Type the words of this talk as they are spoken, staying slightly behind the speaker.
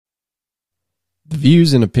The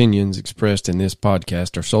views and opinions expressed in this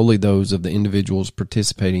podcast are solely those of the individuals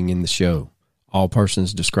participating in the show. All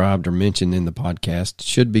persons described or mentioned in the podcast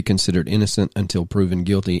should be considered innocent until proven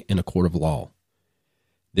guilty in a court of law.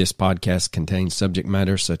 This podcast contains subject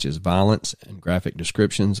matter such as violence and graphic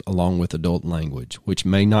descriptions along with adult language, which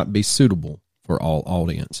may not be suitable for all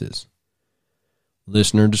audiences.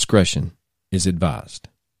 Listener discretion is advised.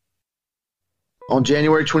 On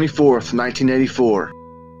January 24th, 1984,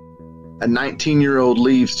 a 19-year-old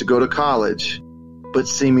leaves to go to college, but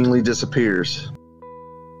seemingly disappears.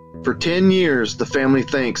 For 10 years, the family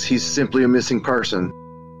thinks he's simply a missing person,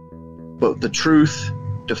 but the truth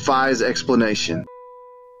defies explanation.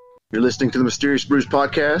 You're listening to the Mysterious Brews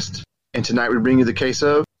podcast, and tonight we bring you the case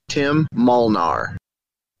of Tim Molnar.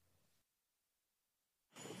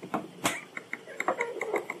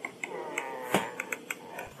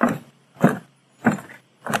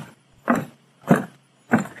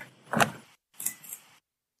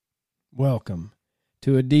 Welcome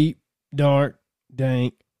to a deep, dark,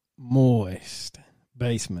 dank, moist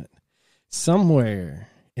basement somewhere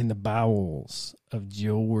in the bowels of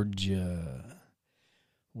Georgia.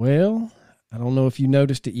 Well, I don't know if you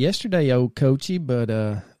noticed it yesterday, old coachy, but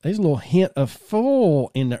there's a little hint of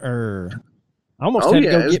fall in the air. I almost had to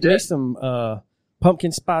go get me some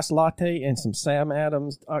pumpkin spice latte and some Sam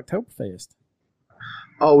Adams Oktoberfest.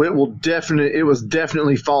 Oh, it was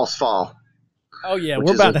definitely false fall. Oh, yeah,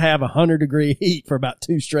 we're about to have 100-degree heat for about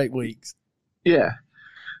 2 straight weeks. Yeah.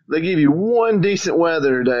 They give you one decent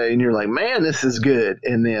weather day, and you're like, man, this is good.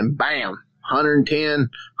 And then, bam, 110,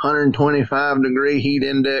 125-degree heat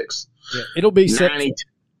index. Yeah, it'll be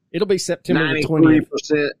September the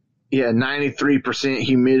 20th. Yeah, 93%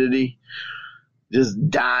 humidity. Just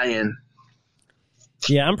dying.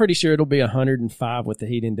 Yeah, I'm pretty sure it'll be 105 with the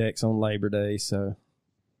heat index on Labor Day. So,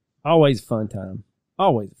 always a fun time.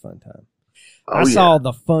 Always a fun time. I saw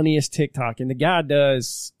the funniest TikTok, and the guy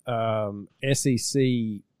does SEC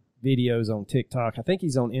videos on TikTok. I think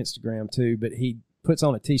he's on Instagram too, but he puts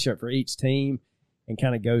on a T-shirt for each team and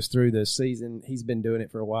kind of goes through the season. He's been doing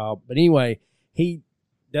it for a while. But anyway, he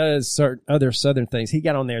does certain other Southern things. He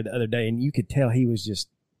got on there the other day, and you could tell he was just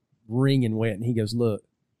wringing wet. And he goes, look,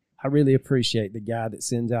 I really appreciate the guy that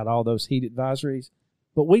sends out all those heat advisories,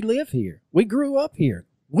 but we live here. We grew up here.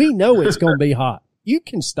 We know it's going to be hot. You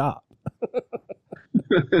can stop.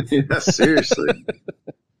 Yeah, seriously.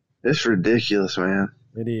 It's ridiculous, man.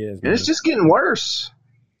 It is, man. And it's just getting worse.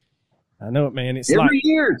 I know it, man. It's Every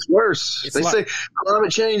year it's worse. They say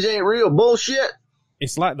climate change ain't real. Bullshit.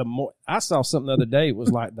 It's like I saw something the other day. It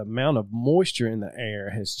was like the amount of moisture in the air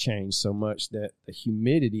has changed so much that the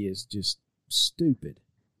humidity is just stupid.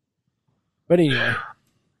 But anyway,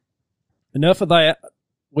 enough of that.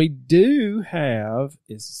 We do have,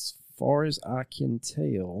 as far as I can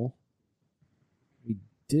tell,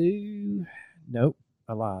 nope,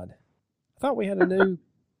 I lied. I thought we had a new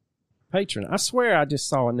patron. I swear I just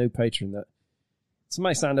saw a new patron that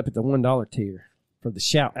somebody signed up at the $1 tier for the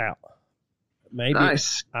shout out. Maybe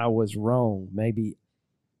nice. I was wrong. Maybe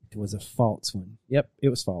it was a false one. Yep, it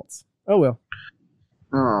was false. Oh well.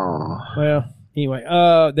 Oh. Well, anyway,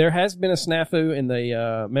 there has been a snafu in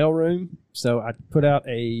the mailroom, so I put out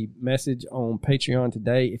a message on Patreon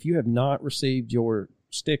today. If you have not received your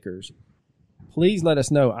stickers, please let us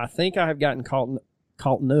know. I think I have gotten caught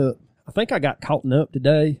up. I think I got caught up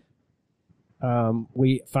today.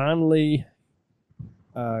 We finally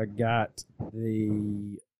got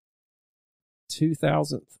the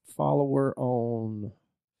 2,000th follower on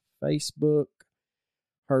Facebook.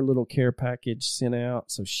 Her little care package sent out,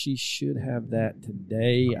 so she should have that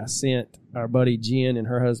today. I sent our buddy Jen and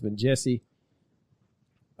her husband Jesse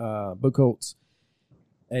Buchholz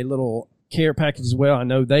a little care package as well. I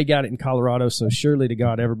know they got it in Colorado, so surely to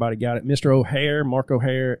God everybody got it. Mr. O'Hare, Mark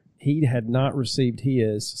O'Hare, he had not received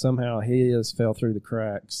his. Somehow his fell through the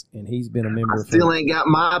cracks, and he's been a member. I still ain't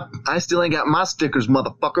got my stickers,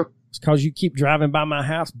 motherfucker. It's because you keep driving by my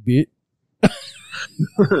house, bitch.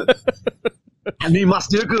 I need my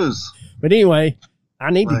stickers. But anyway,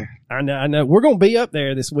 I know we're gonna be up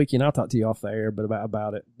there this weekend. I'll talk to you off the air, but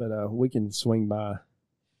about it. But we can swing by.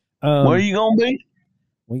 Where are you gonna be?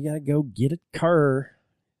 We got to go get a car.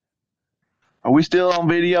 Are we still on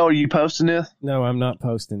video? Are you posting this? No, I'm not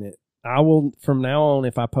posting it. I will, from now on,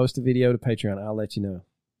 if I post a video to Patreon, I'll let you know.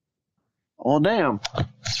 Oh, damn.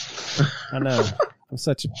 I know. I'm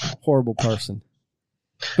such a horrible person.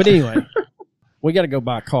 But anyway, we got to go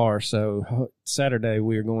buy a car. So Saturday,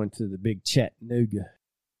 we are going to the big Chattanooga.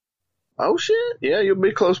 Oh, shit. Yeah, you'll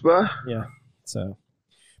be close by. Yeah. So,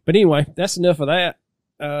 but anyway, that's enough of that.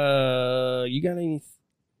 You got any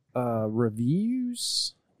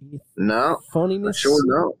reviews No. Funniness? I sure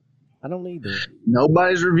don't. I don't either.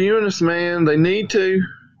 Nobody's reviewing us, man. They need to.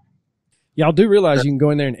 Y'all do realize you can go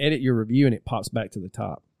in there and edit your review and it pops back to the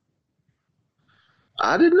top.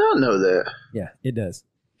 I did not know that. Yeah, it does.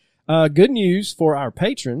 Good news for our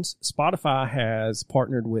patrons. Spotify has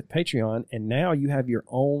partnered with Patreon, and now you have your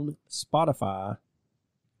own Spotify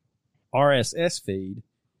RSS feed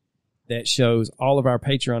that shows all of our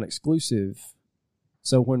Patreon exclusive.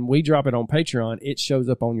 So when we drop it on Patreon, it shows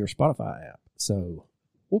up on your Spotify app. So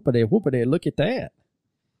whoopity, look at that.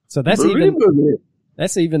 So that's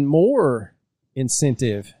even more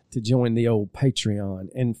incentive to join the old Patreon.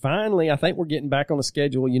 And finally, I think we're getting back on the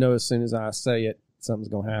schedule. You know, as soon as I say it, something's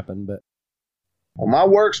going to happen. But well, my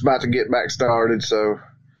work's about to get back started, so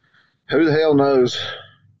who the hell knows?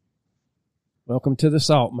 Welcome to the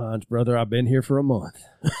salt mines, brother. I've been here for a month.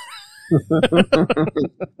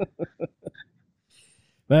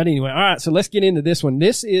 But anyway, all right, so let's get into this one.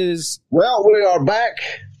 This is... Well, we are back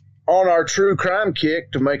on our true crime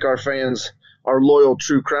kick to make our fans, our loyal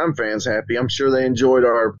true crime fans, happy. I'm sure they enjoyed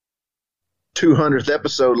our 200th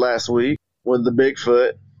episode last week with the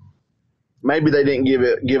Bigfoot. Maybe they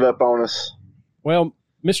didn't give up on us. Well,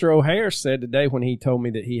 Mr. O'Hare said today when he told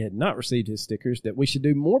me that he had not received his stickers that we should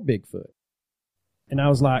do more Bigfoot. And I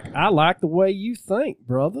was like, I like the way you think,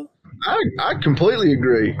 brother. I completely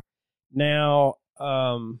agree. Now,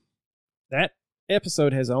 that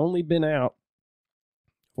episode has only been out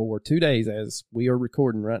for 2 days as we are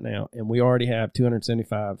recording right now, and we already have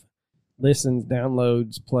 275 listens,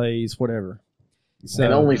 downloads, plays, whatever. So,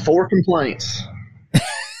 and only 4 complaints.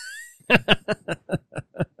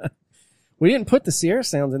 We didn't put the Sierra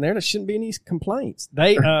sounds in there. There shouldn't be any complaints.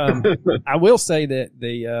 They, I will say that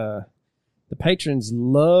the patrons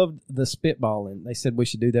loved the spitballing. They said we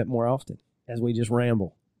should do that more often as we just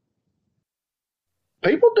ramble.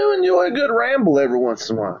 People do enjoy a good ramble every once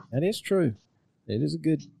in a while. That is true. It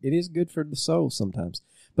is good for the soul sometimes.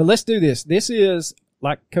 But let's do this. This is,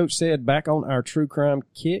 like Coach said, back on our true crime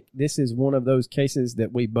kick. This is one of those cases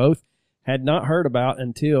that we both had not heard about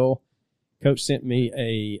until Coach sent me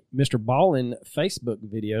a Mr. Ballin Facebook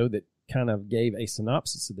video that kind of gave a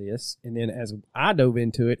synopsis of this. And then as I dove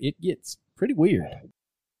into it, it gets pretty weird.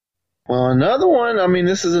 Well, another one, I mean,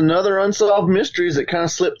 this is another unsolved mysteries that kind of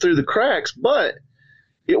slipped through the cracks, but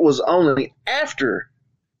it was only after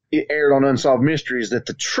it aired on Unsolved Mysteries that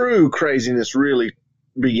the true craziness really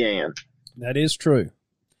began. That is true.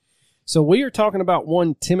 So we are talking about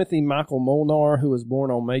one Timothy Michael Molnar, who was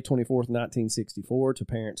born on May 24th, 1964, to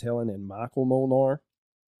parents Helen and Michael Molnar.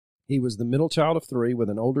 He was the middle child of 3 with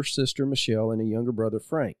an older sister, Michelle, and a younger brother,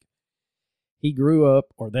 Frank. They grew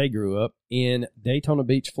up in Daytona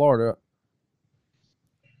Beach, Florida.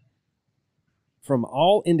 From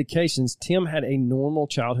all indications, Tim had a normal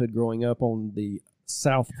childhood growing up on the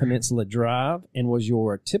South Peninsula Drive and was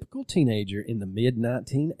your typical teenager in the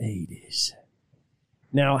mid-1980s.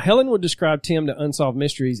 Now, Helen would describe Tim to Unsolved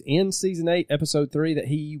Mysteries in Season 8, Episode 3, that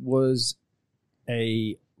he was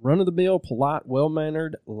a run-of-the-mill, polite,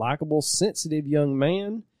 well-mannered, likable, sensitive young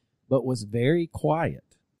man, but was very quiet.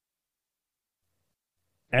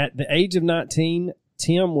 At the age of 19,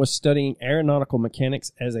 Tim was studying aeronautical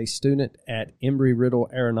mechanics as a student at Embry-Riddle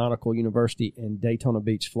Aeronautical University in Daytona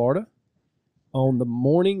Beach, Florida. On the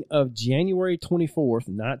morning of January 24th,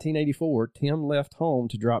 1984, Tim left home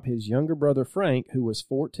to drop his younger brother Frank, who was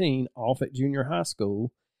 14, off at junior high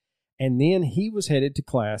school, and then he was headed to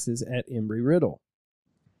classes at Embry-Riddle.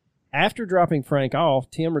 After dropping Frank off,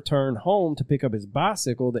 Tim returned home to pick up his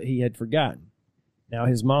bicycle that he had forgotten. Now,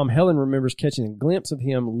 his mom, Helen, remembers catching a glimpse of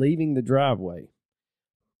him leaving the driveway.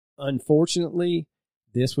 Unfortunately,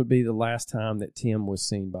 this would be the last time that Tim was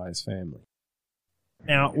seen by his family.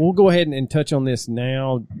 Now, we'll go ahead and touch on this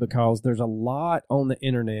now because there's a lot on the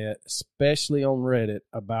internet, especially on Reddit,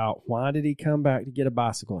 about why did he come back to get a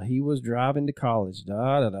bicycle? He was driving to college.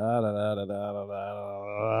 I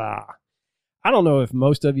don't know if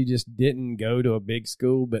most of you just didn't go to a big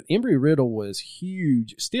school, but Embry-Riddle was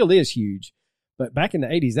huge, still is huge. But back in the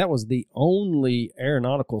 80s, that was the only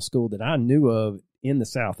aeronautical school that I knew of in the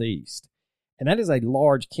Southeast. And that is a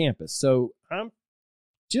large campus. So I'm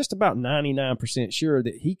just about 99% sure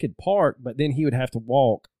that he could park, but then he would have to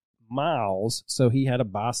walk miles. So he had a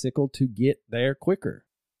bicycle to get there quicker.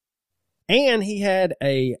 And he had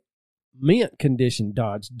a mint condition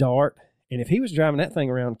Dodge Dart. And if he was driving that thing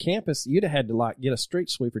around campus, you'd have had to get a street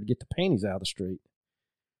sweeper to get the panties out of the street.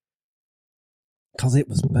 Because it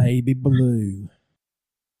was baby blue.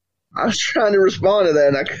 I was trying to respond to that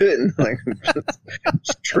and I couldn't.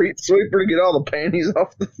 Street sweeper to get all the panties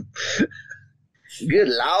off the... Good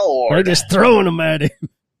Lord. They're just throwing them at him.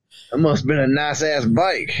 That must have been a nice-ass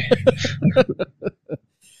bike.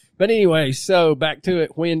 But anyway, so back to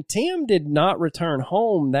it. When Tim did not return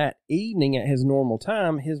home that evening at his normal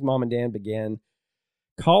time, his mom and dad began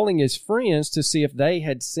calling his friends to see if they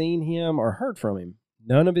had seen him or heard from him.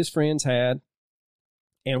 None of his friends had.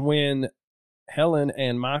 And when Helen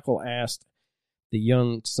and Michael asked the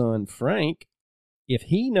young son, Frank, if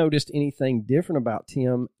he noticed anything different about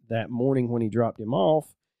Tim that morning when he dropped him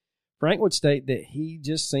off, Frank would state that he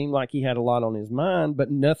just seemed like he had a lot on his mind,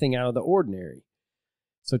 but nothing out of the ordinary.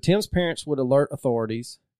 So Tim's parents would alert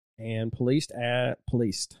authorities, and police asked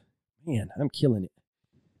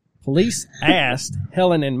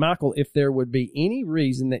Helen and Michael if there would be any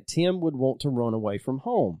reason that Tim would want to run away from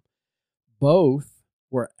home. Both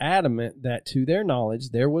were adamant that, to their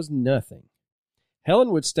knowledge, there was nothing.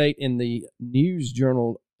 Helen would state in the News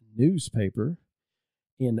Journal newspaper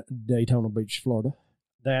in Daytona Beach, Florida,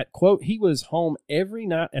 that, quote, he was home every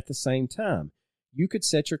night at the same time. You could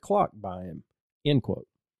set your clock by him, end quote.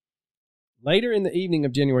 Later in the evening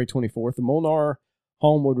of January 24th, the Molnar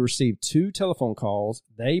home would receive 2 telephone calls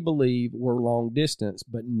they believe were long distance,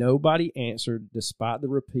 but nobody answered despite the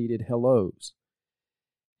repeated hellos.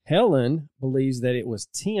 Helen believes that it was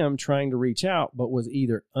Tim trying to reach out, but was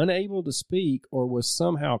either unable to speak or was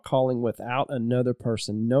somehow calling without another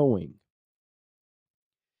person knowing.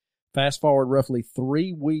 Fast forward roughly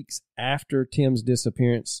 3 weeks after Tim's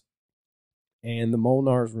disappearance, and the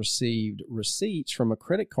Molnars received receipts from a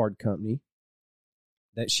credit card company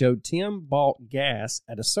that showed Tim bought gas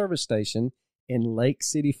at a service station in Lake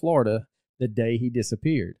City, Florida, the day he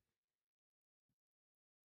disappeared.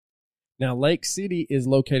 Now, Lake City is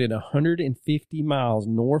located 150 miles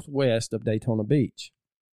northwest of Daytona Beach.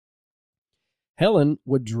 Helen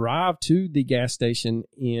would drive to the gas station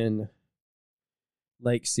in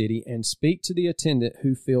Lake City and speak to the attendant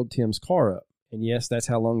who filled Tim's car up. And yes, that's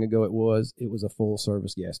how long ago it was. It was a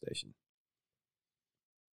full-service gas station.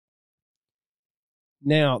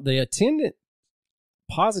 Now, the attendant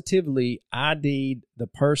positively ID'd the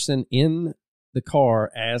person in the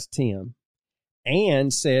car as Tim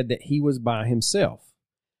and said that he was by himself.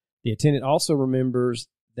 The attendant also remembers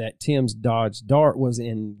that Tim's Dodge Dart was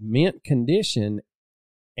in mint condition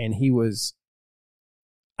and he was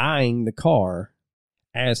eyeing the car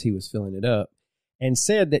as he was filling it up and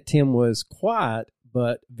said that Tim was quiet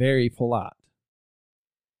but very polite.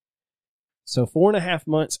 So 4.5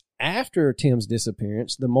 months after Tim's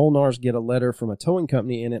disappearance, the Molnars get a letter from a towing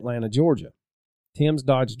company in Atlanta, Georgia. Tim's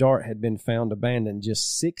Dodge Dart had been found abandoned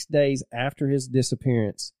just 6 days after his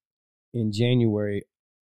disappearance in January,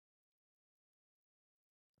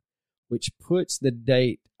 which puts the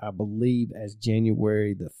date, I believe, as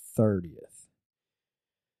January the 30th.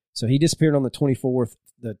 So he disappeared on the 24th.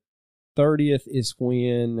 The 30th is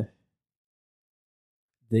when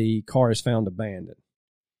the car is found abandoned.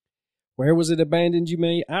 Where was it abandoned, you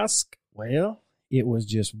may ask? Well, it was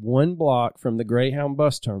just 1 block from the Greyhound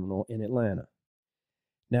bus terminal in Atlanta.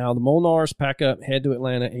 Now, the Molnars pack up, head to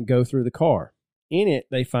Atlanta, and go through the car. In it,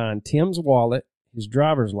 they find Tim's wallet, his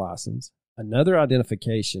driver's license, another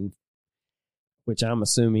identification, which I'm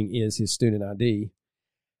assuming is his student ID,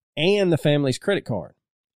 and the family's credit card.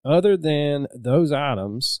 Other than those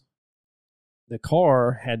items, the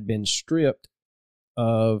car had been stripped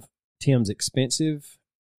of Tim's expensive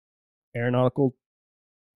aeronautical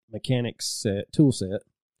mechanics tool set,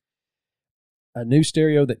 a new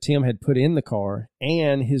stereo that Tim had put in the car,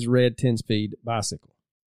 and his red 10-speed bicycle.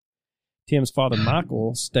 Tim's father,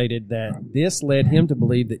 Michael, stated that this led him to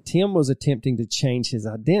believe that Tim was attempting to change his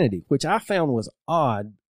identity, which I found was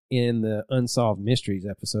odd in the Unsolved Mysteries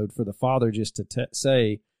episode for the father just to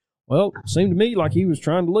say, well, it seemed to me like he was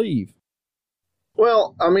trying to leave.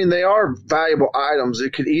 Well, I mean, they are valuable items.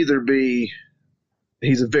 It could either be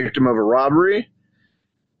he's a victim of a robbery,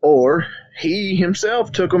 or he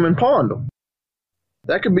himself took them and pawned them.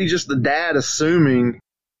 That could be just the dad assuming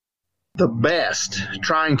the best,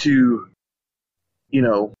 trying to,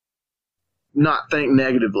 not think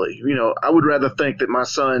negatively. I would rather think that my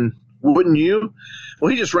son, wouldn't you? Well,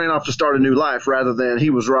 he just ran off to start a new life rather than he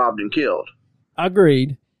was robbed and killed.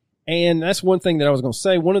 Agreed. And that's one thing that I was going to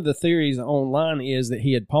say. One of the theories online is that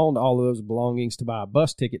he had pawned all of those belongings to buy a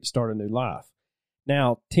bus ticket to start a new life.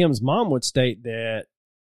 Now, Tim's mom would state that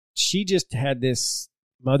she just had this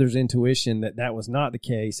mother's intuition that that was not the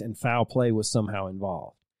case and foul play was somehow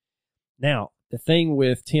involved. Now, the thing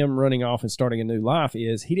with Tim running off and starting a new life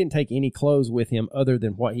is he didn't take any clothes with him other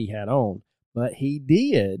than what he had on, but he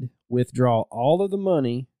did withdraw all of the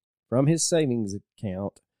money from his savings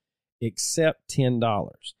account except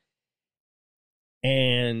 $10.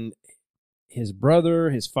 And his brother,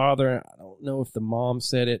 his father, I don't know if the mom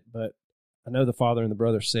said it, but I know the father and the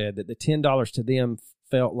brother said that the $10 to them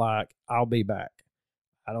felt like, I'll be back.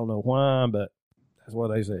 I don't know why, but that's what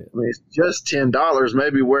they said. I mean, it's just $10.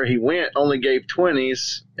 Maybe where he went only gave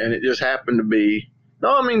 20s, and it just happened to be.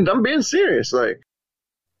 No, I mean, I'm being serious. Like,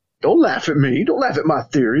 don't laugh at me. Don't laugh at my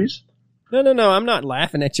theories. No. I'm not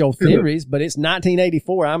laughing at your theories, but it's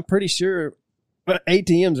 1984. I'm pretty sure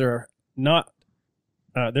ATMs are not,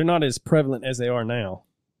 they're not as prevalent as they are now.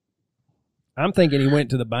 I'm thinking he went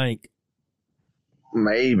to the bank.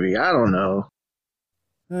 Maybe. I don't know.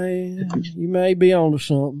 Hey, you may be on to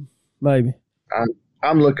something. Maybe.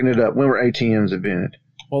 I'm looking it up. When were ATMs invented?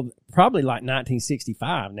 Well, probably like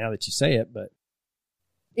 1965 now that you say it. But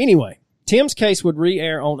anyway, Tim's case would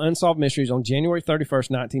re-air on Unsolved Mysteries on January 31st,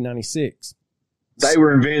 1996. They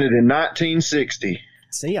were invented in 1960.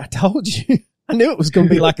 See, I told you. I knew it was going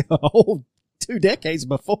to be like a whole 2 decades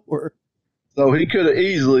before. So he could have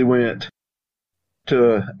easily went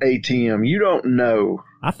to ATM. You don't know.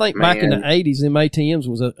 I think back in the 80s, them ATMs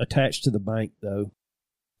was attached to the bank, though.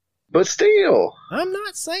 But still. I'm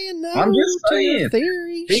not saying no. I'm just saying. To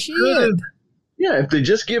your theory. Yeah, if they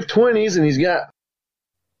just give 20s and he's got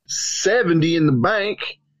 70 in the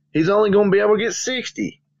bank, he's only going to be able to get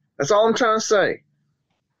 60. That's all I'm trying to say.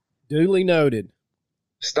 Duly noted.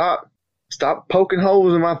 Stop poking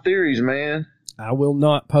holes in my theories, man. I will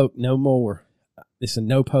not poke no more. It's a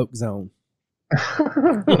no poke zone.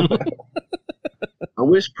 I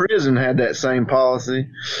wish prison had that same policy.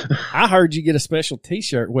 I heard you get a special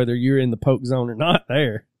T-shirt whether you're in the poke zone or not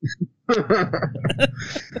there.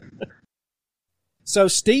 So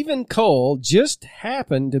Stephen Cole just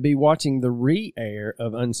happened to be watching the re-air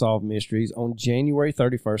of Unsolved Mysteries on January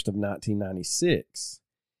 31st of 1996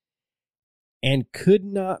 and could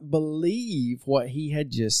not believe what he had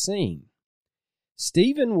just seen.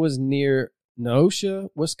 Stephen was near Neosho,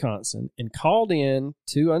 Wisconsin, and called in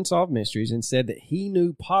to Unsolved Mysteries and said that he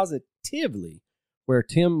knew positively where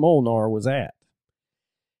Tim Molnar was at.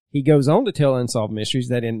 He goes on to tell Unsolved Mysteries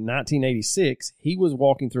that in 1986, he was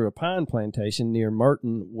walking through a pine plantation near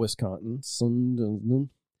Merton, Wisconsin,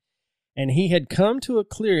 and he had come to a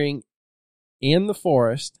clearing in the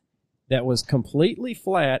forest that was completely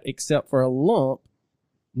flat except for a lump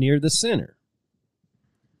near the center.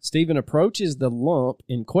 Stephen approaches the lump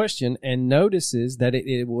in question and notices that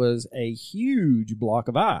it was a huge block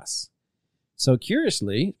of ice. So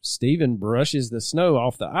curiously, Stephen brushes the snow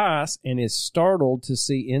off the ice and is startled to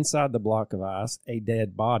see inside the block of ice a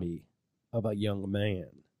dead body of a young man.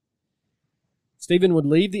 Stephen would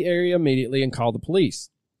leave the area immediately and call the police.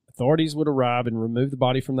 Authorities would arrive and remove the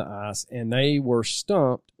body from the ice, and they were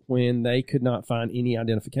stumped when they could not find any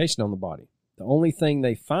identification on the body. The only thing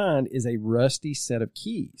they find is a rusty set of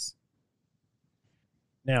keys.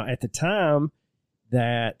 Now, at the time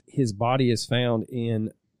that his body is found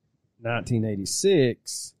in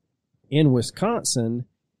 1986 in Wisconsin,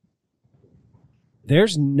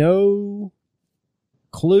 there's no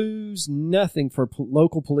clues, nothing for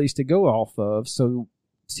local police to go off of. So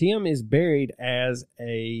Tim is buried as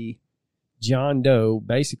a John Doe,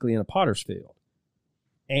 basically in a potter's field.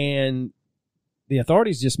 And the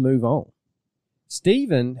authorities just move on.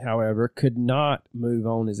 Stephen, however, could not move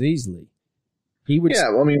on as easily. He would. Yeah,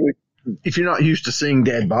 well, I mean, if you're not used to seeing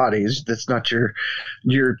dead bodies, that's not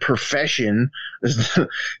your profession.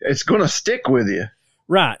 It's going to stick with you.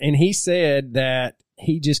 Right. And he said that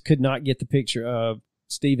he just could not get the picture of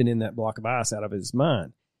Stephen in that block of ice out of his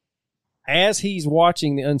mind. As he's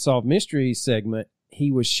watching the Unsolved Mysteries segment,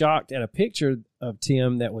 he was shocked at a picture of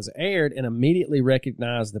Tim that was aired and immediately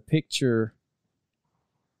recognized the picture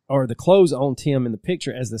or the clothes on Tim in the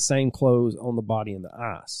picture as the same clothes on the body in the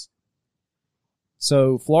ice.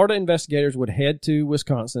 So Florida investigators would head to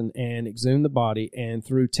Wisconsin and exhume the body, and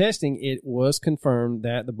through testing, it was confirmed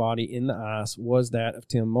that the body in the ice was that of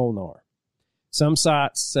Tim Molnar. Some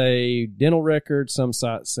sites say dental records, some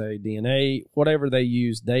sites say DNA. Whatever they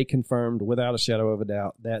used, they confirmed without a shadow of a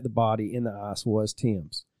doubt that the body in the ice was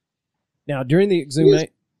Tim's. Now, during the exhumation...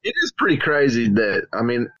 It is pretty crazy that, I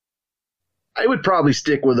mean, it would probably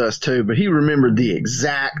stick with us too, but he remembered the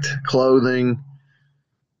exact clothing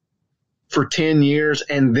for 10 years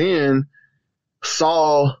and then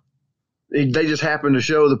they just happened to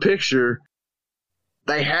show the picture.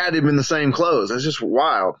 They had him in the same clothes. That's just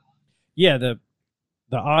wild. Yeah, the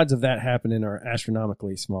odds of that happening are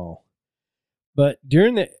astronomically small. But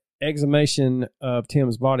during the exhumation of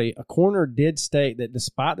Tim's body, a coroner did state that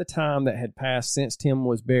despite the time that had passed since Tim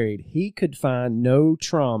was buried, he could find no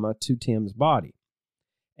trauma to Tim's body,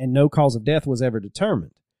 and no cause of death was ever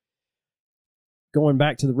determined. Going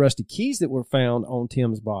back to the rusty keys that were found on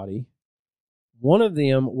Tim's body, One of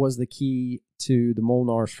them was the key to the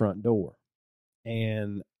Molnar's front door.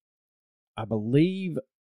 And I believe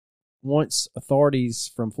once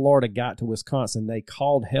authorities from Florida got to Wisconsin, they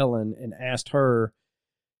called Helen and asked her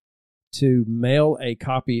to mail a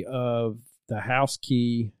copy of the house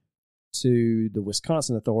key to the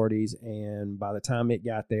Wisconsin authorities. And by the time it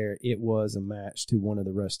got there, it was a match to one of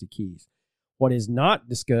the rusty keys. What is not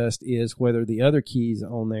discussed is whether the other keys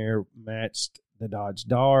on there matched the Dodge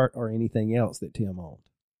Dart or anything else that Tim owned.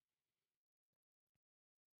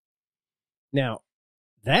 Now,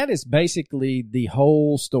 that is basically the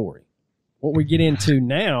whole story. What we get into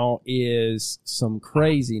now is some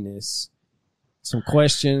craziness, some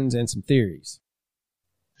questions, and some theories.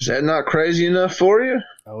 Is that not crazy enough for you?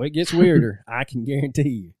 Oh, it gets weirder. I can guarantee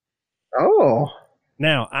you. Oh.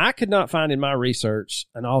 Now, I could not find in my research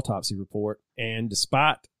an autopsy report, and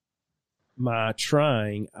despite my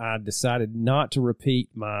trying, I decided not to repeat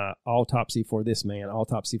my autopsy for this man,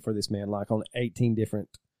 like on 18 different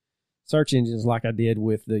search engines like I did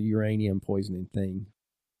with the uranium poisoning thing.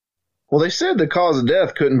 Well, they said the cause of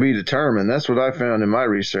death couldn't be determined. That's what I found in my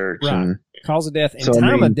research. Right. And cause of death and so,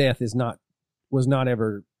 time of death was not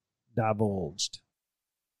ever divulged.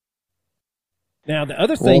 Now, the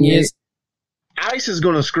other thing is, ice is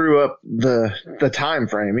going to screw up the time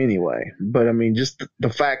frame anyway. But I mean, just the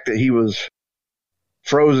fact that he was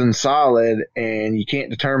frozen solid and you can't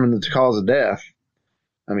determine the cause of death.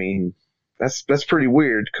 I mean, that's pretty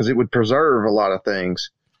weird because it would preserve a lot of things.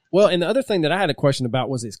 Well, and the other thing that I had a question about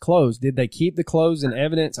was his clothes. Did they keep the clothes in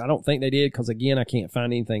evidence? I don't think they did because, again, I can't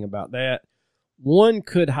find anything about that. One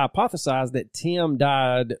could hypothesize that Tim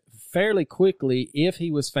died fairly quickly if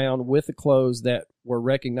he was found with the clothes that were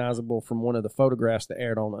recognizable from one of the photographs that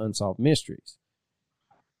aired on Unsolved Mysteries.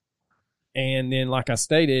 And then, like I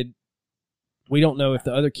stated, we don't know if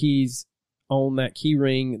the other keys on that key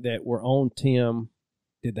ring that were on Tim,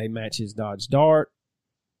 did they match his Dodge Dart?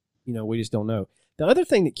 You know, we just don't know. The other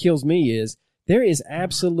thing that kills me is there is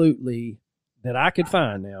absolutely, that I could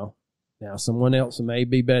find now someone else may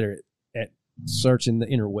be better at searching the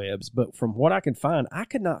interwebs, but from what I could find, what I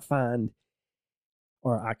could not find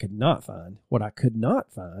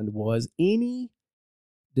was any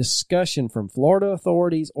discussion from Florida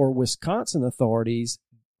authorities or Wisconsin authorities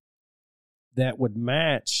that would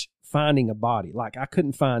match finding a body. Like, I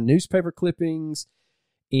couldn't find newspaper clippings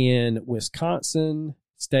in Wisconsin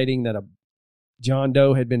stating that a John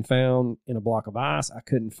Doe had been found in a block of ice. I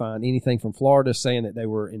couldn't find anything from Florida saying that they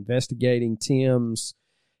were investigating Tim's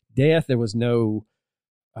death. There was no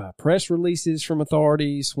press releases from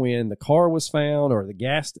authorities when the car was found or the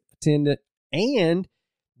gas attendant. And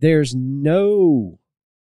there's no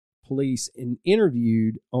police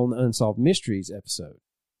interviewed on the Unsolved Mysteries episode.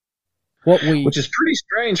 Which is pretty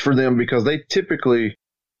strange for them because they typically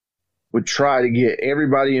would try to get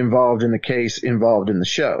everybody involved in the case involved in the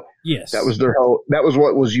show. Yes. That was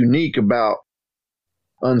what was unique about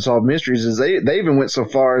Unsolved Mysteries is they even went so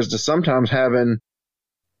far as to sometimes having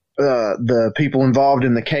the people involved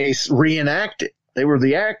in the case reenact it. They were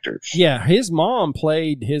the actors. Yeah, his mom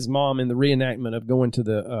played his mom in the reenactment of going to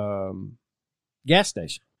the gas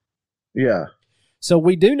station. Yeah. So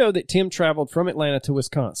we do know that Tim traveled from Atlanta to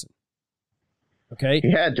Wisconsin. Okay?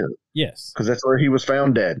 He had to. Yes. Because that's where he was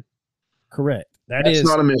found dead. Correct. That's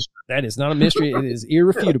not a mystery. That is not a mystery. It is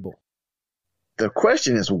irrefutable. The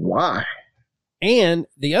question is why? And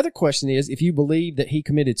the other question is, if you believe that he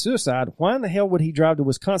committed suicide, why in the hell would he drive to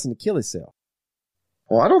Wisconsin to kill himself?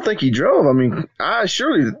 Well, I don't think he drove. I mean,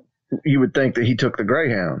 surely you would think that he took the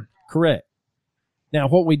Greyhound. Correct. Now,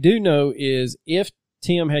 what we do know is if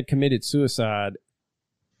Tim had committed suicide,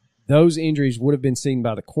 those injuries would have been seen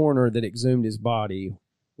by the coroner that exhumed his body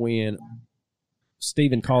when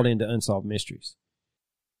Stephen called into Unsolved Mysteries.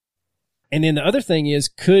 And then the other thing is,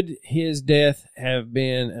 could his death have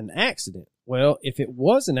been an accident? Well, if it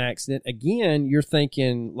was an accident, again, you're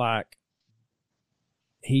thinking like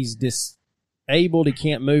he's disabled, he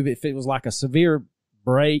can't move. If it was like a severe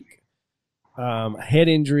break, head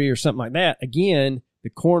injury or something like that, again, the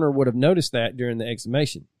coroner would have noticed that during the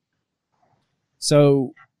exhumation.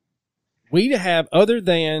 So we'd have, other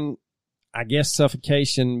than, I guess,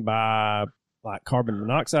 suffocation by like carbon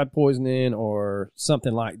monoxide poisoning or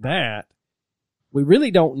something like that, we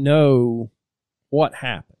really don't know what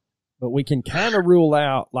happened. But we can kind of rule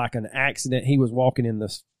out like an accident. He was walking in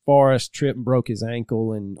the forest, tripped and broke his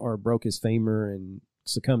ankle or broke his femur and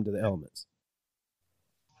succumbed to the elements.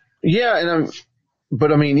 Yeah,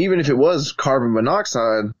 but I mean, even if it was carbon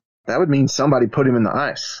monoxide, that would mean somebody put him in the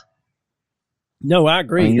ice. No, I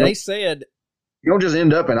agree. I mean, they said you don't just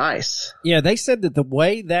end up in ice. Yeah, they said that the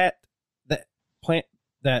way that plant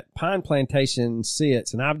that pine plantation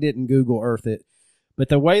sits, and I didn't Google Earth it, but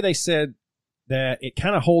the way they said that it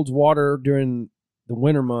kind of holds water during the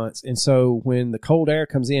winter months, and so when the cold air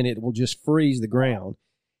comes in, it will just freeze the ground.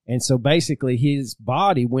 And so basically his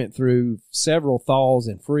body went through several thaws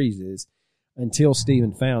and freezes until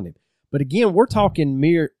Stephen found him. But again, we're talking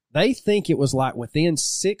they think it was like within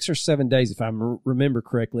 6 or 7 days, if I remember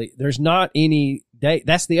correctly. There's not any date.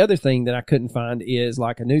 That's the other thing that I couldn't find, is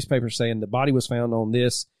like a newspaper saying the body was found on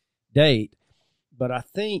this date. But I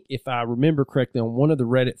think if I remember correctly, on one of the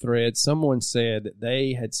Reddit threads, someone said that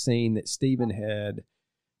they had seen that Stephen had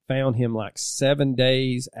found him like 7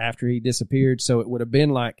 days after he disappeared. So it would have been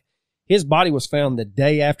like his body was found the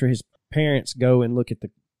day after his parents go and look at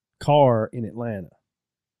the car in Atlanta.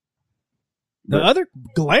 The other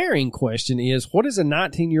glaring question is, what is a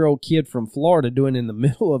 19-year-old kid from Florida doing in the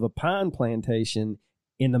middle of a pine plantation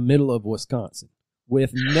in the middle of Wisconsin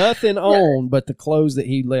with nothing on but the clothes that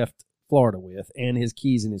he left Florida with and his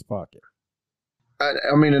keys in his pocket?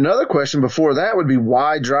 I mean, another question before that would be,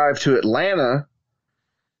 why drive to Atlanta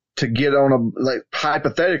to get on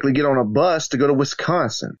hypothetically get on a bus to go to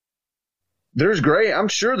Wisconsin? I'm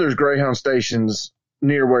sure there's Greyhound stations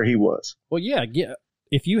near where he was. Well, yeah.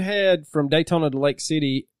 If you head from Daytona to Lake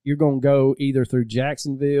City, you're going to go either through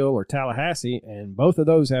Jacksonville or Tallahassee, and both of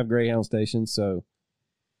those have Greyhound stations. So,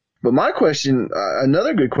 but my question,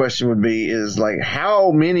 another good question would be, is like,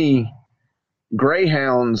 how many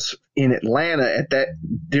Greyhounds in Atlanta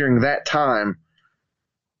during that time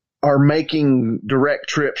are making direct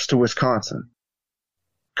trips to Wisconsin?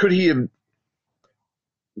 Could he have?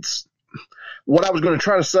 What I was going to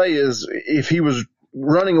try to say is, if he was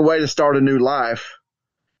running away to start a new life,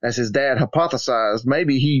 as his dad hypothesized,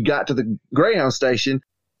 maybe he got to the Greyhound station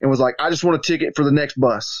and was like, I just want a ticket for the next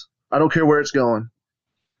bus. I don't care where it's going.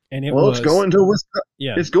 And it's going to Wisconsin.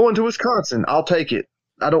 Yeah. It's going to Wisconsin. I'll take it.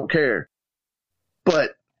 I don't care.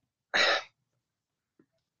 But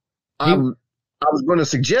I was going to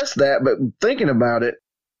suggest that, but thinking about it,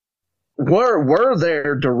 were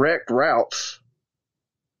there direct routes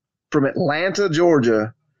from Atlanta,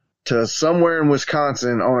 Georgia, to somewhere in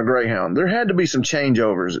Wisconsin on a Greyhound? There had to be some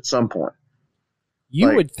changeovers at some point.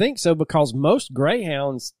 You would think so, because most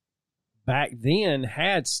Greyhounds back then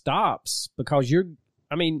had stops, because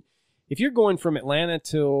if you're going from Atlanta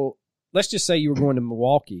to, let's just say you were going to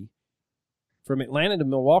Milwaukee. From Atlanta to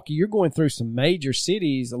Milwaukee, you're going through some major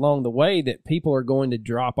cities along the way that people are going to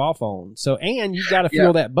drop off on. So, and you got to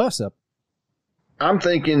fill that bus up. I'm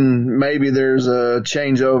thinking maybe there's a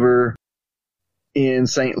changeover in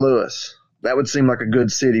St. Louis. That would seem like a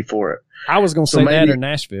good city for it. I was going to say that, or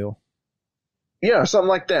Nashville. Yeah, something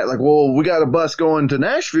like that. Like, well, we got a bus going to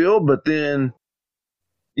Nashville, but then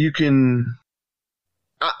you can,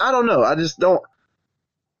 I don't know. I just don't.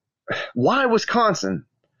 Why Wisconsin?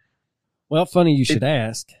 Well, funny you should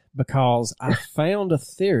ask, because I found a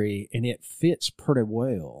theory and it fits pretty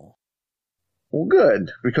well. Well,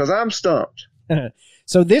 good, because I'm stumped.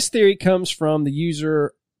 So this theory comes from the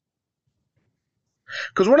user.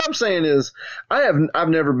 Because what I'm saying is, I've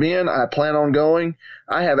never been. I plan on going.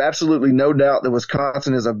 I have absolutely no doubt that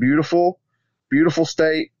Wisconsin is a beautiful, beautiful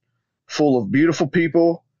state, full of beautiful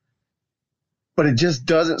people. But it just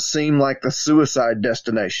doesn't seem like the suicide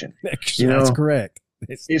destination. That's correct.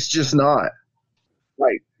 It's just not.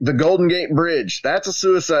 Like the Golden Gate Bridge, that's a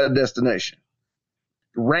suicide destination.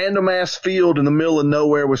 Random ass field in the middle of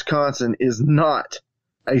nowhere, Wisconsin, is not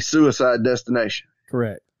a suicide destination.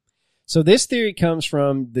 Correct. So this theory comes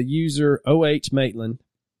from the user OH Maitland,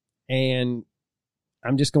 and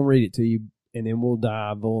I'm just going to read it to you, and then we'll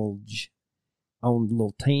divulge on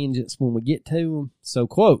little tangents when we get to them. So,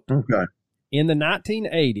 quote, okay. In the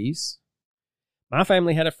 1980s, my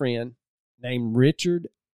family had a friend named Richard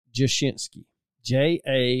Jashinsky,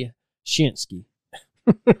 J.A. Shinsky.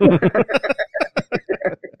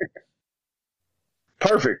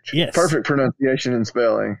 Perfect. Yes. Perfect pronunciation and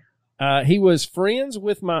spelling. He was friends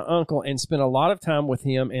with my uncle and spent a lot of time with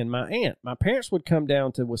him and my aunt. My parents would come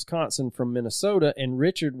down to Wisconsin from Minnesota, and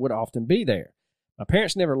Richard would often be there. My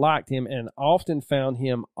parents never liked him and often found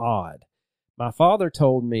him odd. My father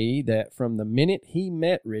told me that from the minute he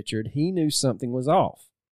met Richard, he knew something was off.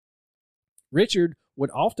 Richard would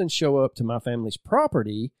often show up to my family's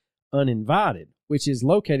property uninvited, which is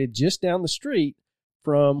located just down the street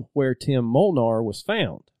from where Tim Molnar was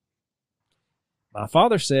found. My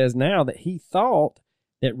father says now that he thought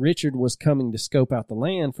that Richard was coming to scope out the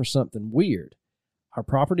land for something weird. Our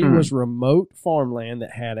property was remote farmland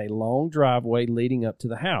that had a long driveway leading up to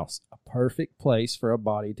the house, a perfect place for a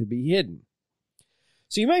body to be hidden.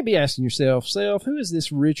 So you may be asking yourself, who is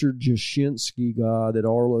this Richard Jashinsky guy that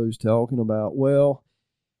Arlo's talking about? Well,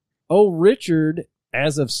 Old Richard,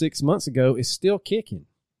 as of 6 months ago, is still kicking.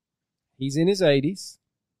 He's in his 80s.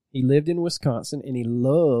 He lived in Wisconsin, and he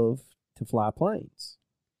loved to fly planes.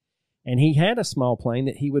 And he had a small plane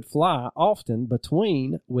that he would fly often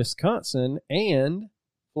between Wisconsin and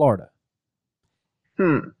Florida.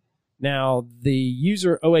 Now, the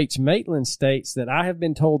user OH Maitland states that I have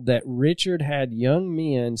been told that Richard had young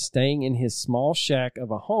men staying in his small shack of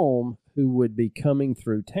a home who would be coming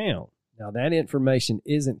through town. Now, that information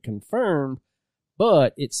isn't confirmed,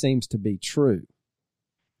 but it seems to be true.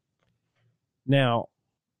 Now,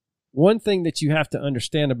 one thing that you have to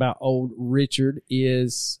understand about old Richard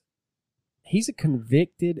is he's a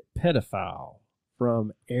convicted pedophile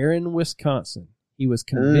from Erin, Wisconsin. He was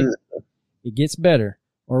convicted. It gets better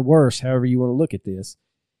or worse, however you want to look at this.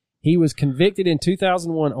 He was convicted in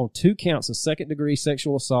 2001 on 2 counts of second-degree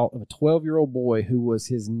sexual assault of a 12-year-old boy who was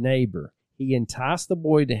his neighbor. He enticed the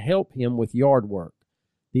boy to help him with yard work.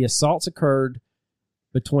 The assaults occurred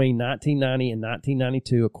between 1990 and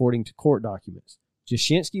 1992, according to court documents.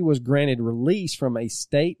 Jashinsky was granted release from a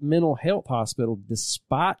state mental health hospital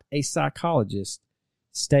despite a psychologist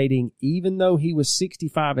stating even though he was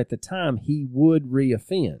 65 at the time, he would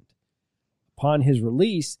reoffend. Upon his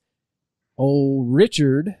release, old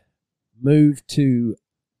Richard moved to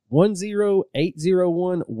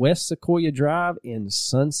 10801 West Sequoia Drive in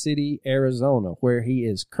Sun City, Arizona, where he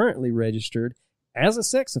is currently registered as a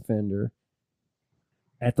sex offender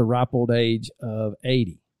at the ripe old age of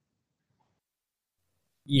 80.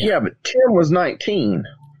 Yeah, but Tim was 19.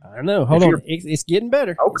 I know. Hold on. It's getting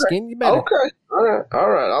better. Okay. It's getting better. Okay. All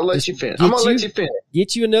right. I'll let you finish. I'm going to let you finish.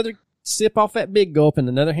 Get you another sip off that big gulp and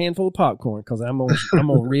another handful of popcorn because I'm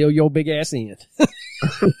gonna reel your big ass in.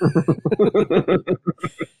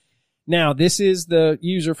 Now, this is the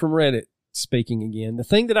user from Reddit speaking again. The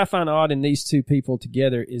thing that I find odd in these two people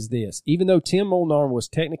together is this. Even though Tim Molnar was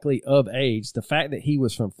technically of age, the fact that he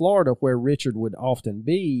was from Florida, where Richard would often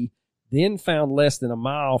be, then found less than a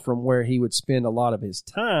mile from where he would spend a lot of his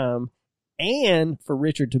time, and for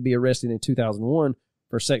Richard to be arrested in 2001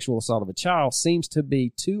 for sexual assault of a child seems to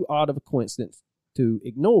be too odd of a coincidence to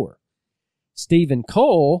ignore. Stephen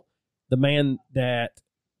Cole, the man that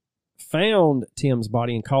found Tim's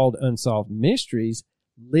body and called Unsolved Mysteries,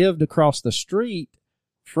 lived across the street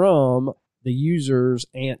from the user's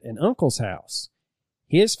aunt and uncle's house.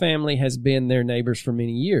 His family has been their neighbors for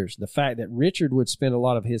many years. The fact that Richard would spend a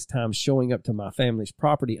lot of his time showing up to my family's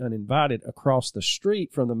property uninvited across the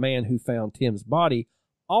street from the man who found Tim's body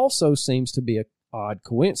also seems to be an odd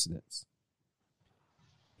coincidence.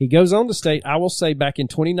 He goes on to state, I will say back in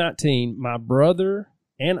 2019, my brother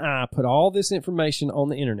and I put all this information on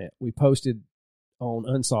the internet. We posted on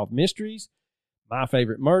Unsolved Mysteries, My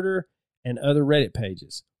Favorite Murder, and other Reddit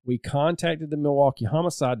pages. We contacted the Milwaukee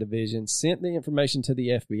Homicide Division, sent the information to the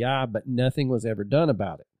FBI, but nothing was ever done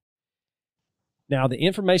about it. Now, the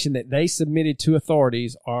information that they submitted to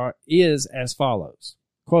authorities is as follows.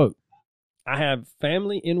 Quote, I have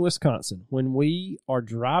family in Wisconsin. When we are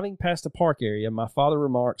driving past a park area, my father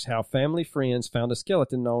remarks how family friends found a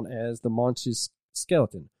skeleton known as the Monch's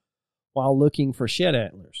skeleton while looking for shed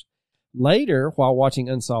antlers. Later, while watching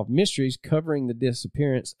Unsolved Mysteries covering the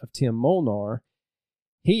disappearance of Tim Molnar,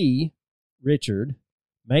 Richard,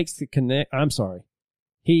 makes the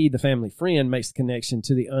the family friend, makes the connection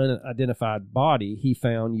to the unidentified body he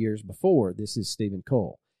found years before. This is Stephen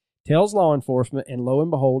Cole. Tells law enforcement, and lo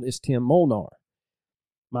and behold, it's Tim Molnar.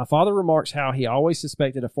 My father remarks how he always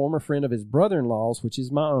suspected a former friend of his brother-in-law's, which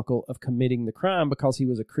is my uncle, of committing the crime because he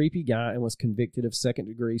was a creepy guy and was convicted of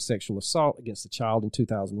second-degree sexual assault against a child in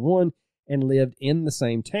 2001 and lived in the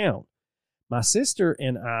same town. My sister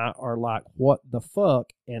and I are like, what the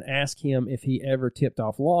fuck, and ask him if he ever tipped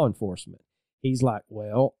off law enforcement. He's like,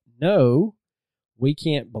 well, no, we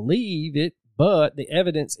can't believe it, but the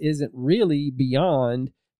evidence isn't really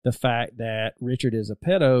beyond the fact that Richard is a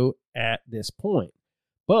pedo at this point.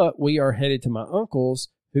 But we are headed to my uncle's,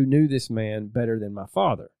 who knew this man better than my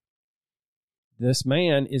father. This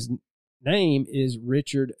man's name is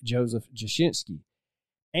Richard Joseph Jashinsky.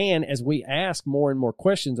 And as we ask more and more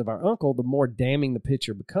questions of our uncle, the more damning the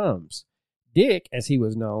picture becomes. Dick, as he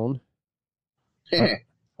was known, I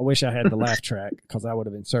wish I had the laugh track because I would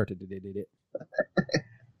have inserted it.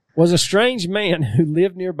 Was a strange man who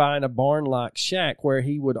lived nearby in a barn-like shack where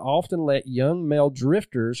he would often let young male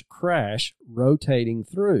drifters crash, rotating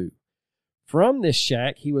through. From this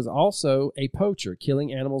shack, he was also a poacher,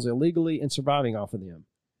 killing animals illegally and surviving off of them.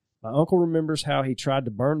 My uncle remembers how he tried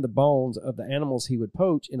to burn the bones of the animals he would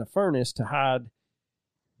poach in a furnace to hide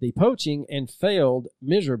the poaching and failed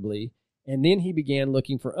miserably, and then he began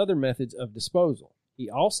looking for other methods of disposal. He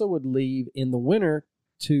also would leave in the winter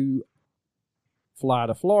to fly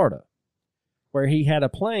to Florida, where he had a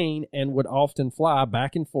plane and would often fly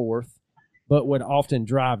back and forth, but would often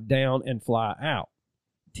drive down and fly out.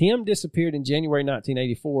 Tim disappeared in January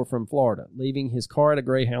 1984 from Florida, leaving his car at a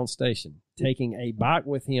Greyhound station, taking a bike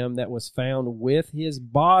with him that was found with his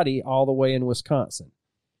body all the way in Wisconsin.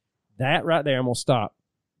 That right there, I'm going to stop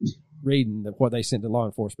reading what they sent to law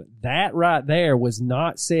enforcement. That right there was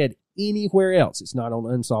not said anywhere else. It's not on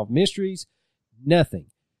Unsolved Mysteries, nothing.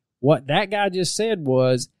 What that guy just said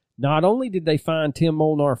was, not only did they find Tim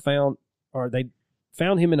Molnar they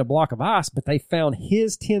found him in a block of ice, but they found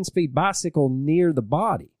his 10-speed bicycle near the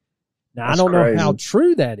body. Now, I don't know how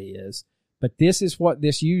true that is, but this is what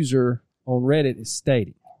this user on Reddit is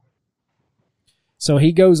stating. So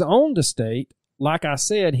he goes on to state, like I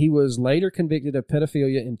said, he was later convicted of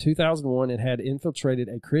pedophilia in 2001 and had infiltrated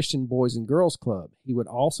a Christian boys and girls club. He would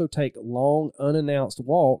also take long, unannounced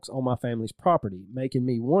walks on my family's property, making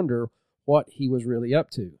me wonder what he was really up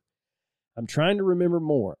to. I'm trying to remember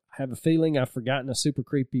more. I have a feeling I've forgotten a super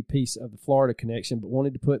creepy piece of the Florida connection, but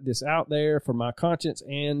wanted to put this out there for my conscience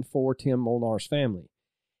and for Tim Molnar's family.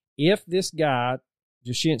 If this guy,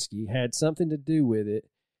 Jashinsky, had something to do with it,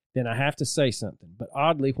 then I have to say something. But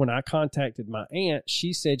oddly, when I contacted my aunt,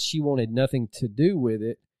 she said she wanted nothing to do with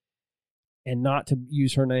it and not to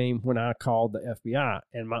use her name when I called the FBI.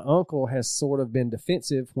 And my uncle has sort of been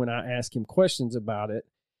defensive when I ask him questions about it,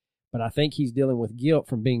 but I think he's dealing with guilt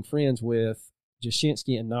from being friends with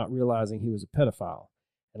Jashinsky and not realizing he was a pedophile.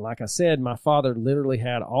 And like I said, my father literally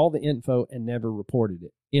had all the info and never reported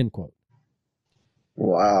it, end quote.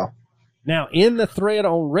 Wow. Now, in the thread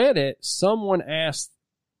on Reddit, someone asked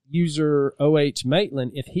user OH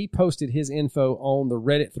Maitland if he posted his info on the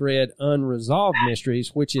Reddit thread Unresolved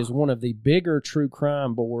Mysteries, which is one of the bigger true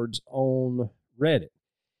crime boards on Reddit.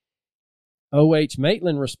 OH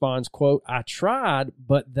Maitland responds, quote, I tried,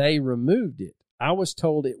 but they removed it. I was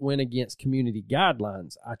told it went against community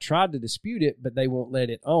guidelines. I tried to dispute it, but they won't let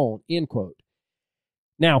it on, end quote.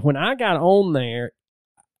 Now, when I got on there,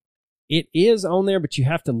 it is on there, but you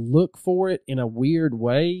have to look for it in a weird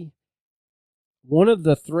way. One of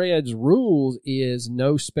the thread's rules is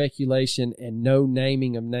no speculation and no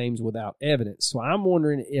naming of names without evidence. So I'm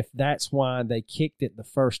wondering if that's why they kicked it the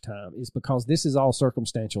first time, is because this is all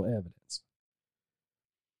circumstantial evidence.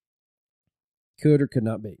 Could or could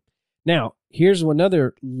not be. Now, here's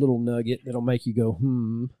another little nugget that'll make you go,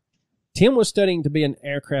 Tim was studying to be an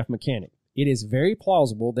aircraft mechanic. It is very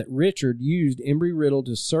plausible that Richard used Embry-Riddle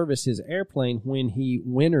to service his airplane when he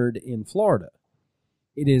wintered in Florida.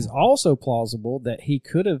 It is also plausible that he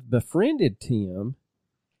could have befriended Tim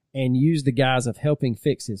and used the guise of helping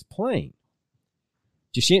fix his plane.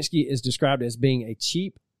 Jashinsky is described as being a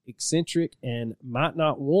cheap, eccentric, and might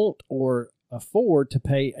not want or afford to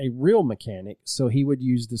pay a real mechanic, so he would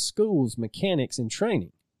use the school's mechanics in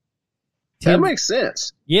training. That makes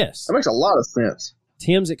sense. Yes. That makes a lot of sense.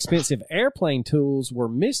 Tim's expensive airplane tools were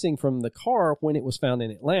missing from the car when it was found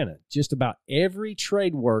in Atlanta. Just about every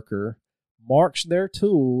trade worker marks their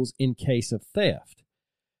tools in case of theft.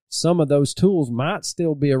 Some of those tools might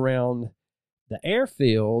still be around the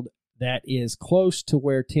airfield that is close to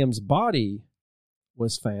where Tim's body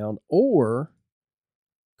was found, or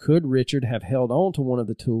could Richard have held on to one of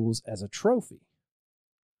the tools as a trophy?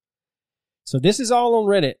 So this is all on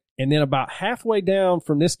Reddit. And then about halfway down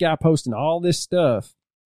from this guy posting all this stuff,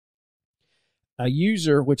 a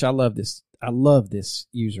user, which I love this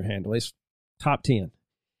user handle. It's top 10.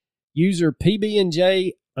 User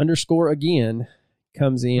PB&J _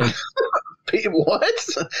 comes in. What?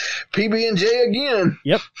 PB&J again?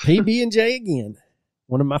 Yep, PB&J again.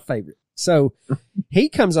 One of my favorites. So he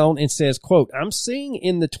comes on and says, quote, I'm seeing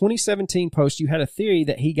in the 2017 post you had a theory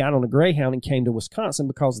that he got on a Greyhound and came to Wisconsin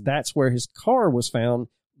because that's where his car was found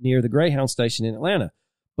near the Greyhound station in Atlanta.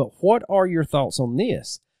 But what are your thoughts on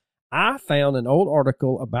this? I found an old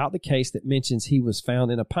article about the case that mentions he was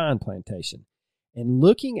found in a pine plantation. And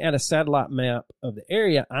looking at a satellite map of the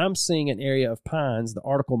area, I'm seeing an area of pines the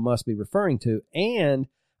article must be referring to, and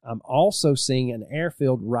I'm also seeing an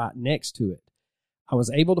airfield right next to it. I was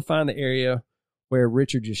able to find the area where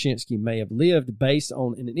Richard Jashinsky may have lived based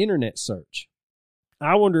on an internet search.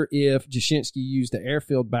 I wonder if Jashinsky used the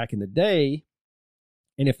airfield back in the day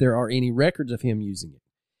and if there are any records of him using it.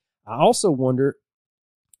 I also wonder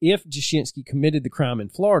if Jashinsky committed the crime in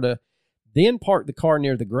Florida, then parked the car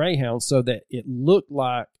near the Greyhound so that it looked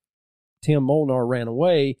like Tim Molnar ran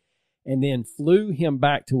away, and then flew him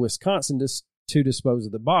back to Wisconsin to dispose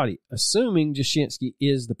of the body, assuming Jashinsky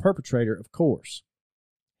is the perpetrator, of course.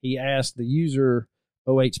 He asked the user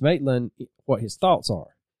OH Maitland what his thoughts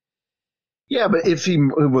are. Yeah, but if he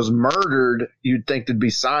was murdered, you'd think there'd be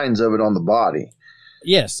signs of it on the body.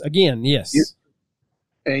 Yes. Again, yes.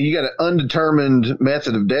 And you got an undetermined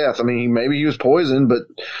method of death. I mean, maybe he was poisoned, but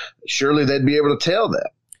surely they'd be able to tell that.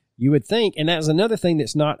 You would think. And that's another thing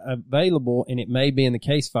that's not available, and it may be in the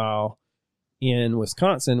case file in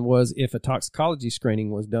Wisconsin, was if a toxicology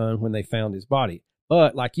screening was done when they found his body.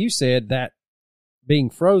 But like you said, that being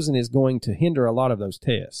frozen is going to hinder a lot of those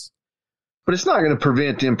tests. But it's not going to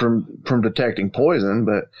prevent them from detecting poison.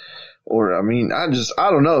 I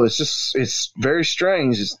don't know. It's very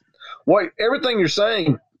strange. Everything you're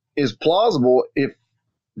saying is plausible if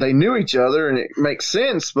they knew each other, and it makes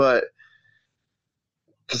sense. But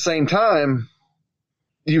at the same time,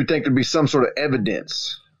 you would think there'd be some sort of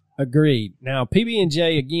evidence. Agreed. Now,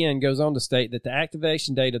 PB&J again goes on to state that the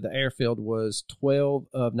activation date of the airfield was 12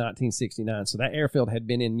 of 1969. So that airfield had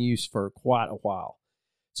been in use for quite a while.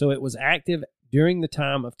 So it was active during the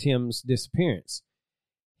time of Tim's disappearance.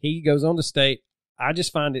 He goes on to state, I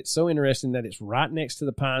just find it so interesting that it's right next to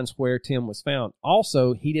the pines where Tim was found.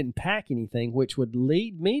 Also, he didn't pack anything, which would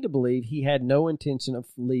lead me to believe he had no intention of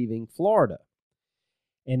leaving Florida.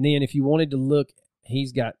 And then if you wanted to look,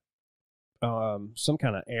 he's got some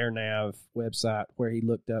kind of AirNav website where he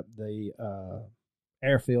looked up the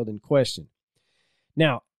airfield in question.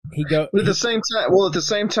 Now, at the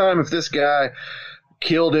same time, if this guy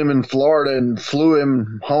killed him in Florida and flew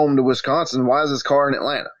him home to Wisconsin, why is his car in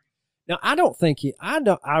Atlanta? Now,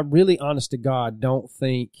 I really, honest to God, don't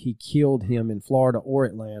think he killed him in Florida or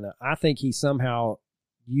Atlanta. I think he somehow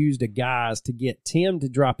used a guise to get Tim to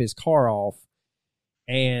drop his car off.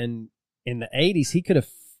 And in the 80s, he could have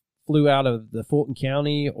flew out of the Fulton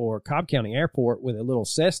County or Cobb County Airport with a little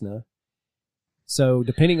Cessna. So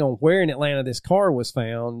depending on where in Atlanta this car was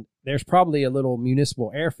found, there's probably a little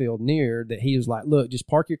municipal airfield near that he was like, look, just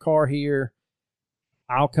park your car here.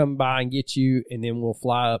 I'll come by and get you, and then we'll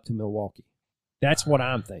fly up to Milwaukee. That's what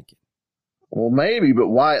I'm thinking. Well, maybe, but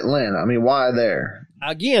why Atlanta? I mean, why there?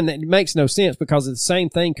 Again, that makes no sense because the same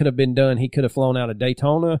thing could have been done. He could have flown out of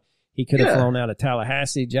Daytona. He could have flown out of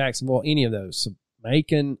Tallahassee, Jacksonville, any of those. So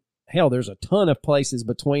Macon. Hell, there's a ton of places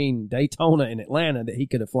between Daytona and Atlanta that he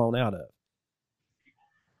could have flown out of.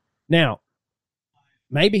 Now,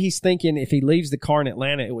 maybe he's thinking if he leaves the car in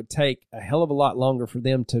Atlanta, it would take a hell of a lot longer for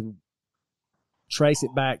them to trace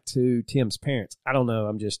it back to Tim's parents. I don't know.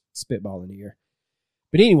 I'm just spitballing here.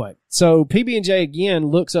 But anyway, so PB&J again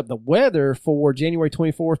looks up the weather for January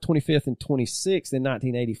 24th, 25th, and 26th in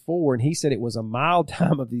 1984, and he said it was a mild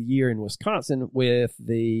time of the year in Wisconsin with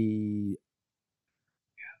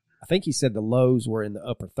I think he said the lows were in the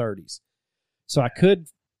upper 30s. So I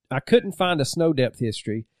couldn't find a snow depth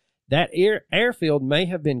history. That airfield may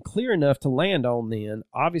have been clear enough to land on then.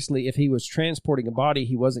 Obviously, if he was transporting a body,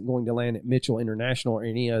 he wasn't going to land at Mitchell International or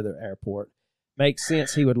any other airport. Makes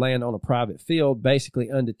sense he would land on a private field,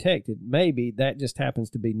 basically undetected. Maybe that just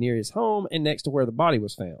happens to be near his home and next to where the body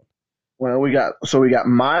was found. Well, we got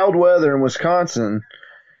mild weather in Wisconsin,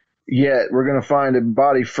 yet we're going to find a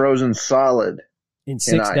body frozen solid in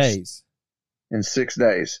 6 days. In 6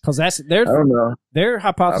 days. Because they're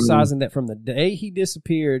hypothesizing that from the day he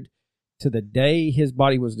disappeared to the day his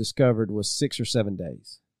body was discovered was 6 or 7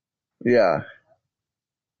 days. Yeah.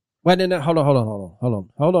 Wait, no, hold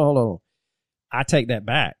on. I take that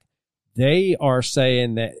back. They are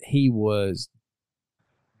saying that he was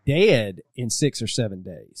dead in 6 or 7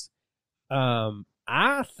 days.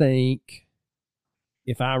 I think,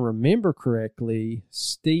 if I remember correctly,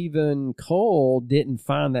 Stephen Cole didn't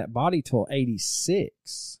find that body till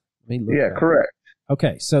 86. Yeah, correct.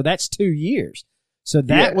 Okay, so that's 2 years. So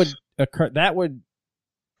that would occur. That would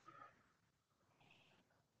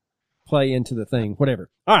play into the thing. Whatever.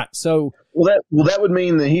 All right. So that would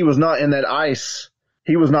mean that he was not in that ice.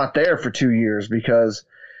 He was not there for 2 years because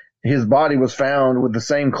his body was found with the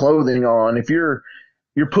same clothing on. If you're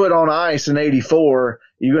put on ice in 84,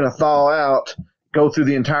 you're going to thaw out, go through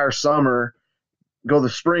the entire summer, go the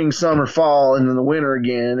spring, summer, fall, and then the winter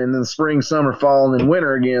again, and then spring, summer, fall, and then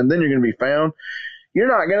winter again. Then you're going to be found. You're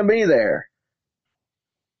not going to be there.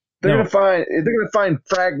 They're going to find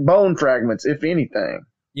bone fragments, if anything.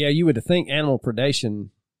 Yeah, you would think animal predation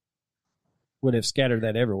would have scattered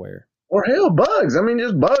that everywhere. Or hell, bugs. I mean,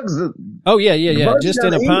 just bugs. Yeah. Just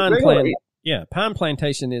in a pine plant. Yeah, pine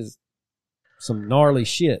plantation is some gnarly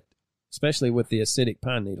shit, especially with the acidic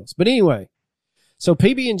pine needles. But anyway, so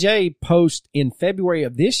PB&J posts in February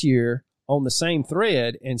of this year on the same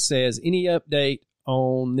thread and says, any update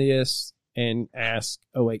on this, and ask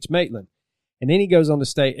O.H. Maitland. And then he goes on to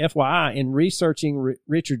state, FYI, in researching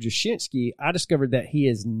Richard Jashinsky, I discovered that he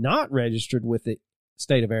is not registered with the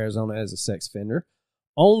state of Arizona as a sex offender,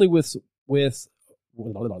 only with with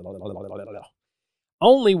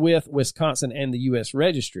only with Wisconsin and the U.S.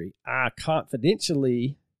 Registry. I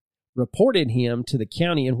confidentially reported him to the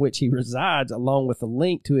county in which he resides, along with a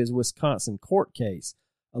link to his Wisconsin court case,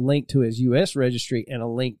 a link to his U.S. Registry, and a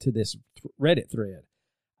link to this Reddit thread.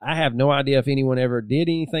 I have no idea if anyone ever did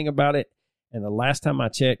anything about it, and the last time I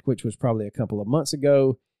checked, which was probably a couple of months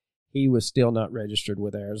ago, he was still not registered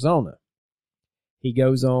with Arizona. He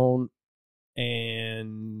goes on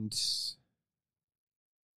and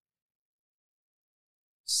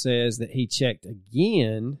says that he checked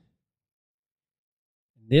again.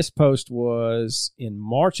 This post was in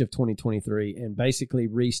March of 2023 and basically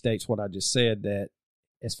restates what I just said, that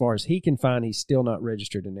as far as he can find, he's still not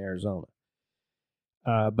registered in Arizona.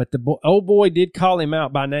 But the old boy did call him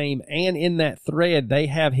out by name, and in that thread, they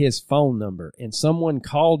have his phone number, and someone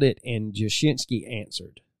called it, and Jashinsky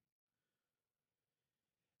answered.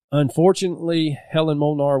 Unfortunately, Helen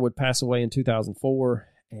Molnar would pass away in 2004,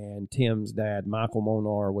 and Tim's dad, Michael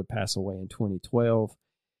Molnar, would pass away in 2012.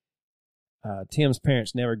 Tim's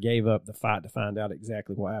parents never gave up the fight to find out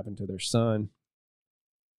exactly what happened to their son.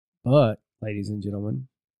 But, ladies and gentlemen,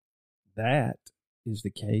 that is the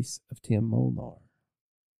case of Tim Molnar.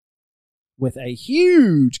 With a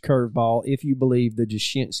huge curveball, if you believe the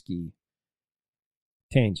Jashinsky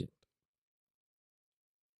tangent.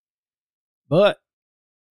 But,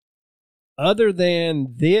 other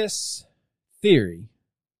than this theory,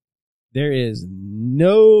 there is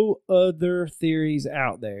no other theories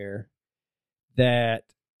out there that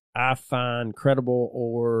I find credible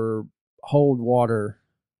or hold water.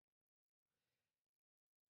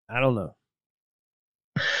 I don't know.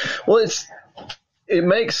 Well, it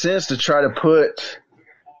makes sense to try to put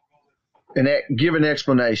give an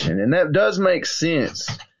explanation, and that does make sense.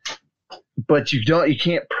 But you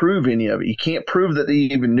can't prove any of it. You can't prove that they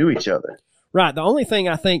even knew each other. Right. The only thing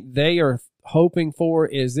I think they are hoping for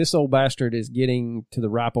is this old bastard is getting to the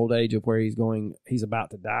ripe old age of where he's about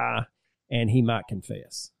to die, and he might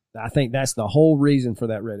confess. I think that's the whole reason for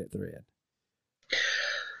that Reddit thread.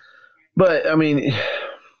 But, I mean,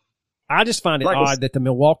 I just find it odd that the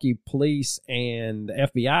Milwaukee police and the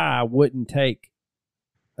FBI wouldn't take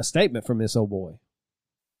a statement from this old boy.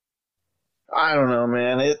 I don't know,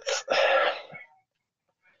 man.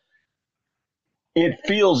 It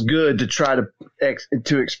feels good to try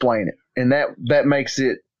to explain it, and that makes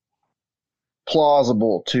it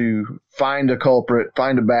plausible to find a culprit,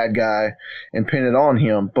 find a bad guy, and pin it on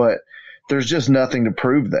him. But there's just nothing to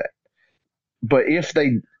prove that. But if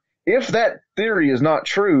that theory is not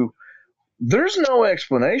true, there's no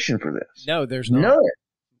explanation for this. No, there's not. None.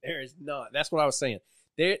 There is not. That's what I was saying.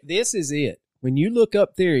 This is it. When you look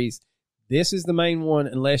up theories, this is the main one,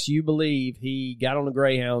 unless you believe he got on a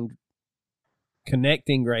Greyhound,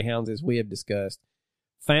 connecting Greyhounds, as we have discussed,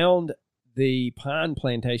 found the pine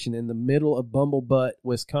plantation in the middle of Bumblebutt,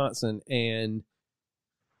 Wisconsin, and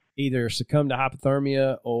either succumbed to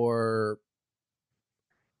hypothermia or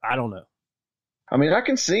I don't know. I mean, I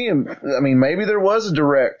can see him. I mean, maybe there was a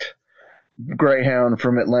direct Greyhound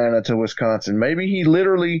from Atlanta to Wisconsin. Maybe he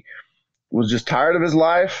literally was just tired of his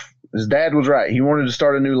life. His dad was right. He wanted to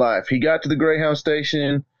start a new life. He got to the Greyhound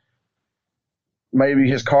station. Maybe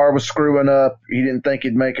his car was screwing up. He didn't think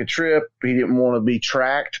he'd make a trip. He didn't want to be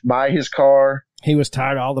tracked by his car. He was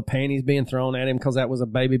tired of all the panties being thrown at him because that was a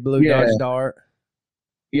baby blue Dodge Dart.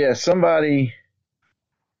 Yeah,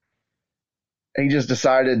 he just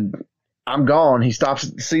decided, I'm gone. He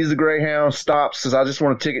sees the Greyhound, stops, says, I just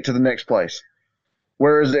want a ticket to the next place.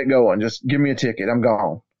 Where is it going? Just give me a ticket. I'm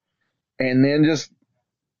gone. And then just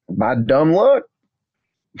by dumb luck,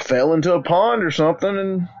 fell into a pond or something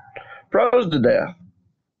and froze to death.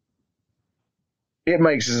 It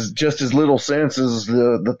makes just as little sense as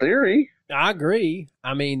the theory. I agree.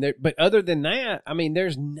 I mean, but other than that, I mean,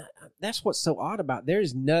 that's what's so odd about it.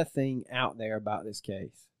 There's nothing out there about this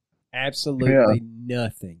case. Absolutely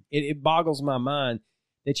nothing. It boggles my mind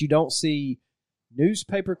that you don't see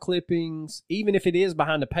newspaper clippings, even if it is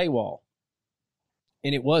behind a paywall.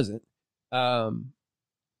 And it wasn't. I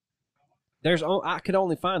could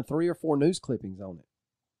only find 3 or 4 news clippings on it.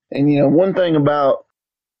 And, one thing about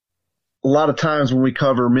a lot of times when we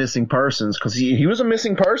cover missing persons, because he was a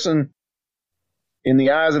missing person in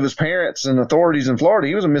the eyes of his parents and authorities in Florida.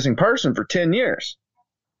 He was a missing person for 10 years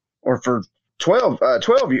or for 12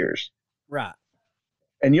 years. Right.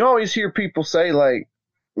 And you always hear people say, like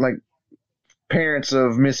parents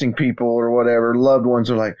of missing people or whatever, loved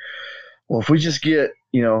ones are like, well, if we just get,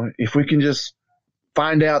 if we can just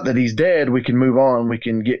find out that he's dead, we can move on. We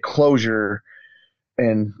can get closure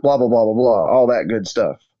and blah, blah, blah, blah, blah, all that good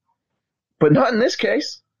stuff. But not in this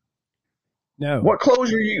case. No. What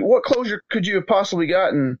closure could you have possibly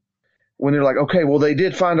gotten when they're like, okay, well, they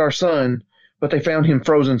did find our son, but they found him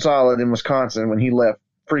frozen solid in Wisconsin when he left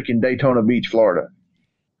freaking Daytona Beach, Florida.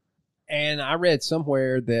 And I read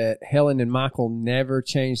somewhere that Helen and Michael never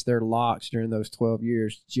changed their locks during those 12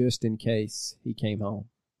 years just in case he came home.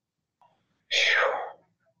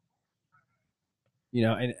 You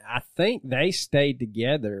know, and I think they stayed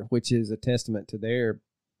together, which is a testament to their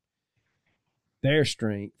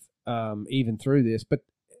strength, even through this. But,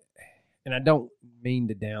 and I don't mean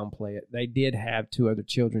to downplay it, they did have 2 other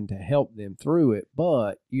children to help them through it.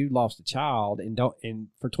 But you lost a child, and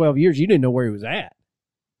for 12 years you didn't know where he was at.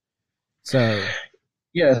 So,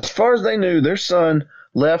 yeah, as far as they knew, their son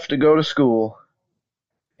left to go to school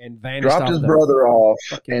and vanished, dropped his brother off,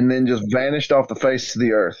 and then just vanished off the face of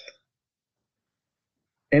the earth.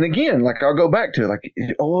 And again, like, I'll go back to it, like,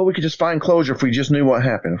 oh, we could just find closure if we just knew what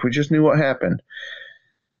happened. If we just knew what happened.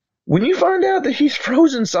 When you find out that he's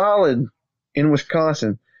frozen solid in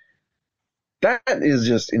Wisconsin, that is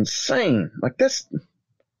just insane. Like,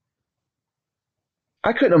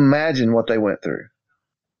 I couldn't imagine what they went through.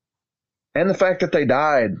 And the fact that they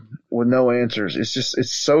died with no answers,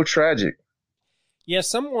 it's so tragic. Yeah,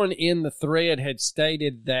 someone in the thread had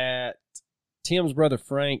stated that Tim's brother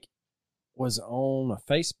Frank was on a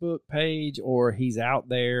Facebook page, or he's out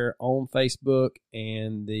there on Facebook,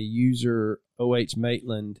 and the user OH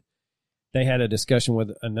Maitland, they had a discussion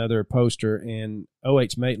with another poster, and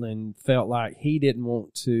OH Maitland felt like he didn't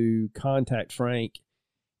want to contact Frank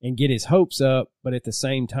and get his hopes up, but at the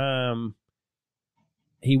same time,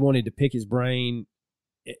 he wanted to pick his brain.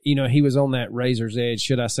 You know, he was on that razor's edge.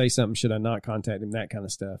 Should I say something? Should I not contact him? That kind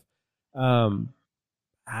of stuff.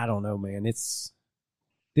 I don't know, man. This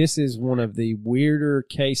is one of the weirder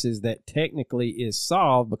cases that technically is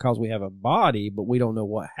solved because we have a body, but we don't know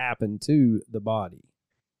what happened to the body.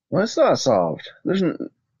 Well, it's not solved.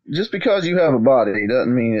 Just because you have a body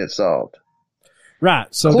doesn't mean it's solved. Right.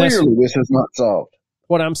 So clearly, this is not solved.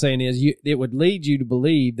 What I'm saying is, it would lead you to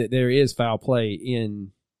believe that there is foul play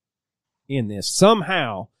in this.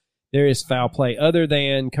 Somehow, there is foul play, other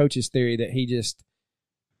than Coach's theory that he just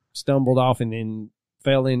stumbled off and then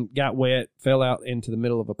got wet, fell out into the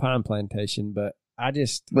middle of a pine plantation. But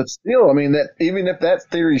still, I mean, that even if that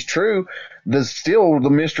theory's true, the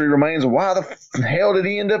mystery remains of why the hell did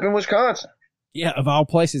he end up in Wisconsin? Yeah, of all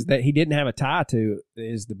places that he didn't have a tie to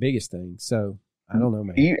is the biggest thing. So I don't know,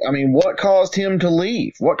 man. I mean, what caused him to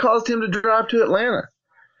leave? What caused him to drive to Atlanta?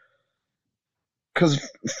 Because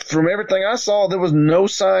from everything I saw, there was no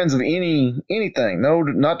signs of anything. No,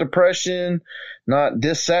 not depression, not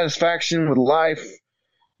dissatisfaction with life,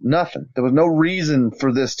 nothing. There was no reason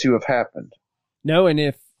for this to have happened. No, and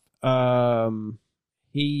if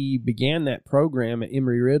he began that program at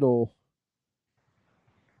Embry-Riddle,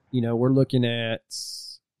 you know, we're looking at,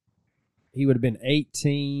 he would have been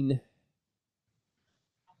 18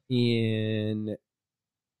 in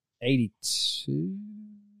 82. Is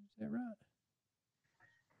that right?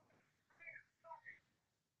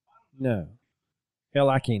 No. Hell,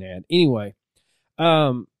 I can't add. Anyway,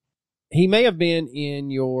 he may have been in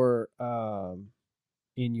your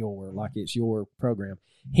like it's your program.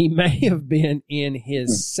 He may have been in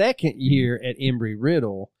his second year at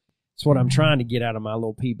Embry-Riddle. That's what I'm trying to get out of my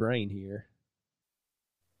little pea brain here.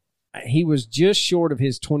 He was just short of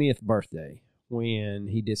his 20th birthday when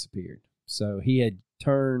he disappeared. So he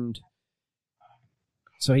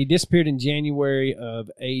disappeared in January of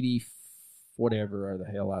 80, whatever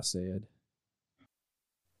the hell I said.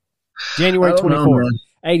 January 24th.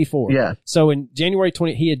 84. Yeah. So in January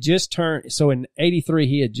 20, he had just turned. So in 83,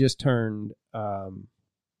 he had just turned 19.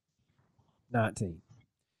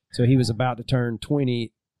 So he was about to turn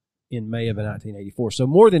 20 in May of 1984. So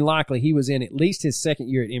more than likely, he was in at least his second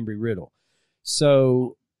year at Embry-Riddle.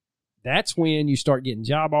 So that's when you start getting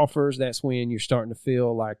job offers. That's when you're starting to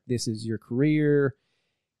feel like this is your career.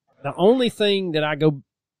 The only thing that I go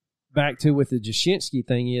back to with the Jashinsky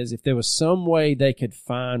thing is if there was some way they could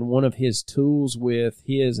find one of his tools with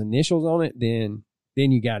his initials on it, then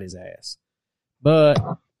you got his ass. But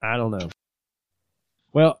I don't know.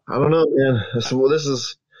 Well, I don't know, man.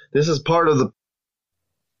 This is part of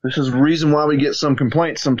this is the reason why we get some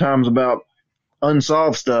complaints sometimes about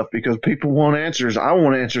unsolved stuff, because people want answers. I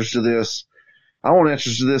want answers to this. I want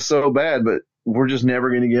answers to this so bad, but we're just never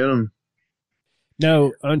going to get them.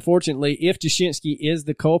 No, unfortunately, if Jashinsky is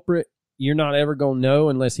the culprit, you're not ever going to know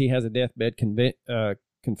unless he has a deathbed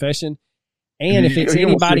confession. And if it's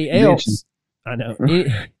anybody else, I know.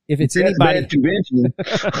 If it's anybody,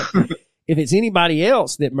 if it's anybody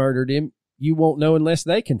else that murdered him, you won't know unless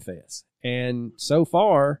they confess. And so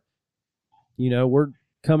far, you know,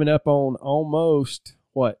 coming up on almost,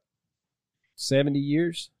 70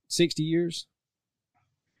 years? 60 years?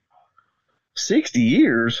 60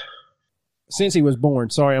 years? Since he was born.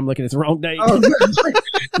 Sorry, I'm looking at the wrong date. Oh,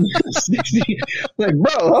 60. Like,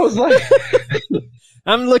 bro, I was like...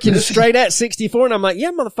 I'm looking straight at 64, and I'm like, yeah,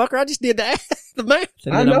 motherfucker, I just did the math.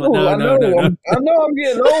 I know, like, I know I'm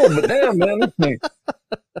getting old, but damn, man,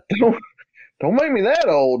 don't make me that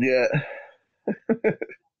old yet.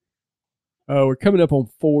 Oh, we're coming up on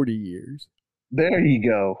 40 years. There you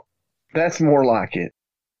go. That's more like it.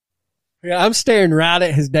 Yeah, I'm staring right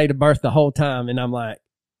at his date of birth the whole time, and I'm like,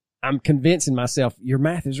 I'm convincing myself, your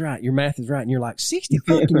math is right. Your math is right. And you're like, 60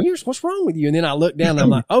 fucking years? What's wrong with you? And then I look down and I'm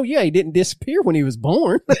like, oh, yeah, he didn't disappear when he was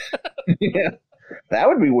born. Yeah, that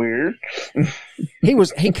would be weird.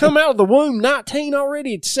 He come out of the womb 19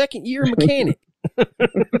 already, second year mechanic.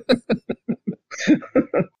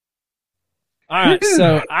 All right,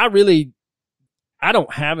 so I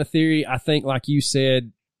don't have a theory. I think, like you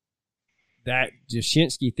said, that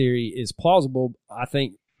Jashinsky theory is plausible. I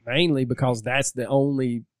think mainly because that's the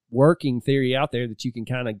only working theory out there that you can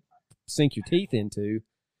kind of sink your teeth into.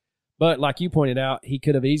 But like you pointed out, he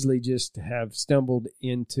could have easily just have stumbled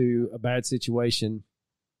into a bad situation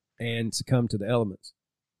and succumbed to the elements.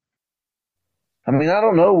 I mean, I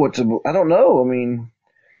don't know. I mean,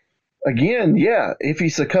 again, yeah, if he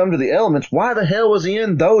succumbed to the elements, why the hell was he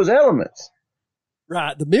in those elements?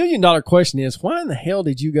 Right. The $1 million question is, why in the hell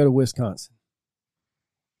did you go to Wisconsin?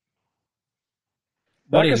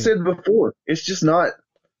 Like I said before, it's just not,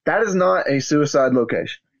 that is not a suicide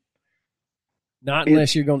location. Not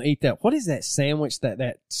unless you're going to eat that. What is that sandwich,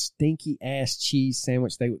 that stinky ass cheese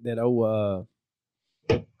sandwich that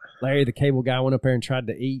Larry the Cable Guy went up there and tried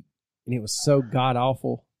to eat, and it was so god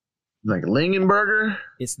awful. Like Lingenberger?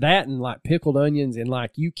 It's that and like pickled onions, and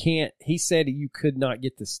like he said you could not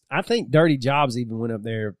get this. I think Dirty Jobs even went up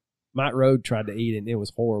there. Mike Road tried to eat it, and it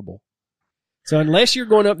was horrible. So unless you're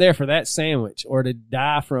going up there for that sandwich or to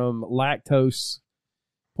die from lactose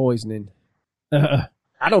poisoning,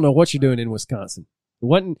 I don't know what you're doing in Wisconsin. It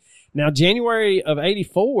wasn't. Now, January of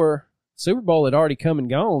 84, Super Bowl had already come and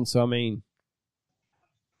gone. So, I mean,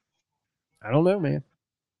 I don't know, man.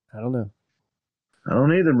 I don't know. I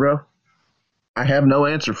don't either, bro. I have no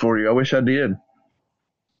answer for you. I wish I did.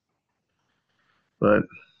 But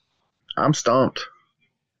I'm stumped.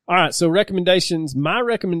 All right, so recommendations. My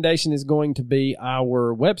recommendation is going to be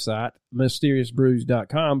our website,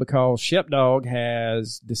 mysteriousbrews.com, because Shepdog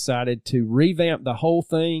has decided to revamp the whole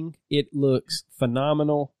thing. It looks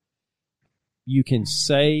phenomenal. You can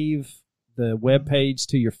save the webpage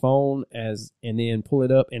to your phone and then pull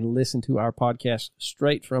it up and listen to our podcast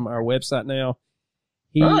straight from our website now.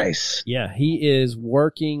 Nice. Yeah, he is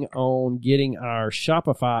working on getting our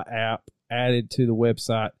Shopify app added to the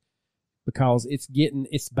website, because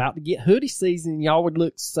it's about to get hoodie season. Y'all would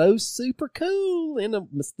look so super cool in a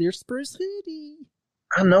Mysterious Brews hoodie.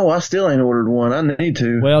 I know. I still ain't ordered one. I need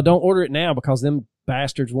to. Well, don't order it now, because them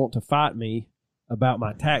bastards want to fight me about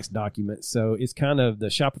my tax documents. So it's kind of, the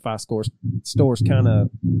Shopify store's kind of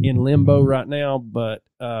in limbo right now. But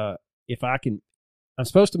if I can, I'm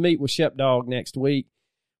supposed to meet with Shepdog next week.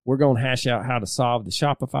 We're going to hash out how to solve the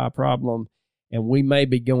Shopify problem, and we may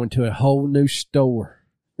be going to a whole new store.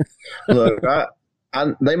 Look,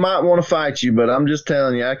 they might want to fight you, but I'm just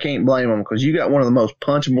telling you, I can't blame them, because you got one of the most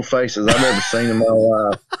punchable faces I've ever seen in my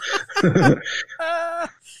life.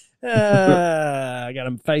 I got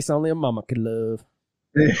a face only a mama could love.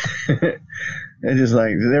 It's just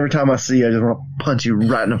like, every time I see you, I just want to punch you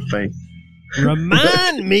right in the face.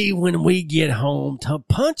 Remind me when we get home to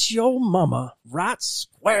punch your mama right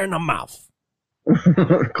square in the mouth.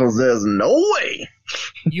 Because there's no way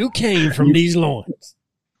you came from these loins.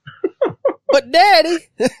 But Daddy.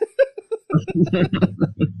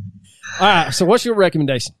 All right, so what's your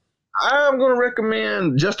recommendation? I'm going to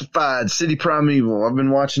recommend Justified, City Primeval. I've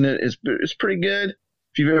been watching it. It's pretty good.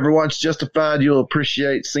 If you've ever watched Justified, you'll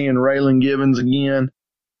appreciate seeing Raylan Givens again.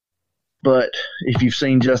 But if you've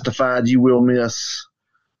seen Justified, you will miss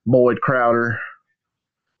Boyd Crowder.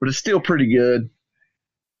 But it's still pretty good.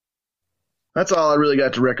 That's all I really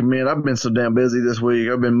got to recommend. I've been so damn busy this week.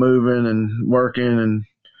 I've been moving and working and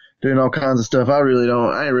doing all kinds of stuff. I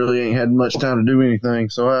really ain't had much time to do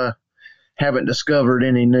anything. So I haven't discovered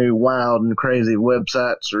any new wild and crazy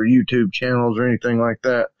websites or YouTube channels or anything like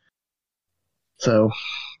that. So.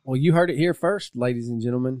 Well, you heard it here first, ladies and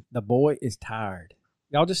gentlemen. The boy is tired.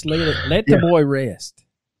 Y'all just let the boy rest.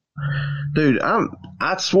 Dude,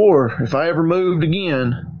 I swore if I ever moved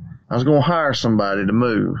again, I was going to hire somebody to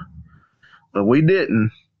move. But we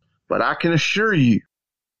didn't. But I can assure you,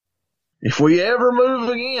 if we ever move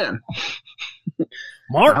again.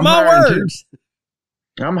 Mark my words.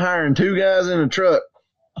 I'm hiring 2 guys in a truck.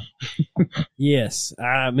 Yes.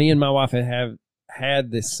 Me and my wife have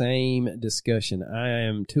had the same discussion. I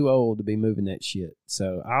am too old to be moving that shit.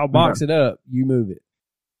 So I'll box it up. You move it.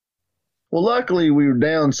 Well, luckily we were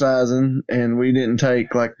downsizing and we didn't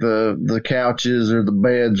take like the couches or the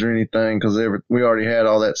beds or anything because we already had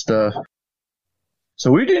all that stuff.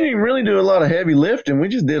 So we didn't even really do a lot of heavy lifting. We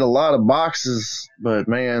just did a lot of boxes. But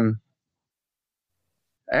man,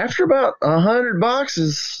 after about 100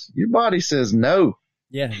 boxes, your body says no.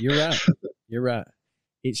 Yeah, you're right. You're right.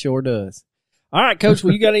 It sure does. All right, Coach.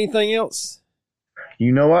 Well, you got anything else?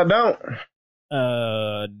 You know I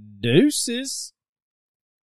don't. Deuces.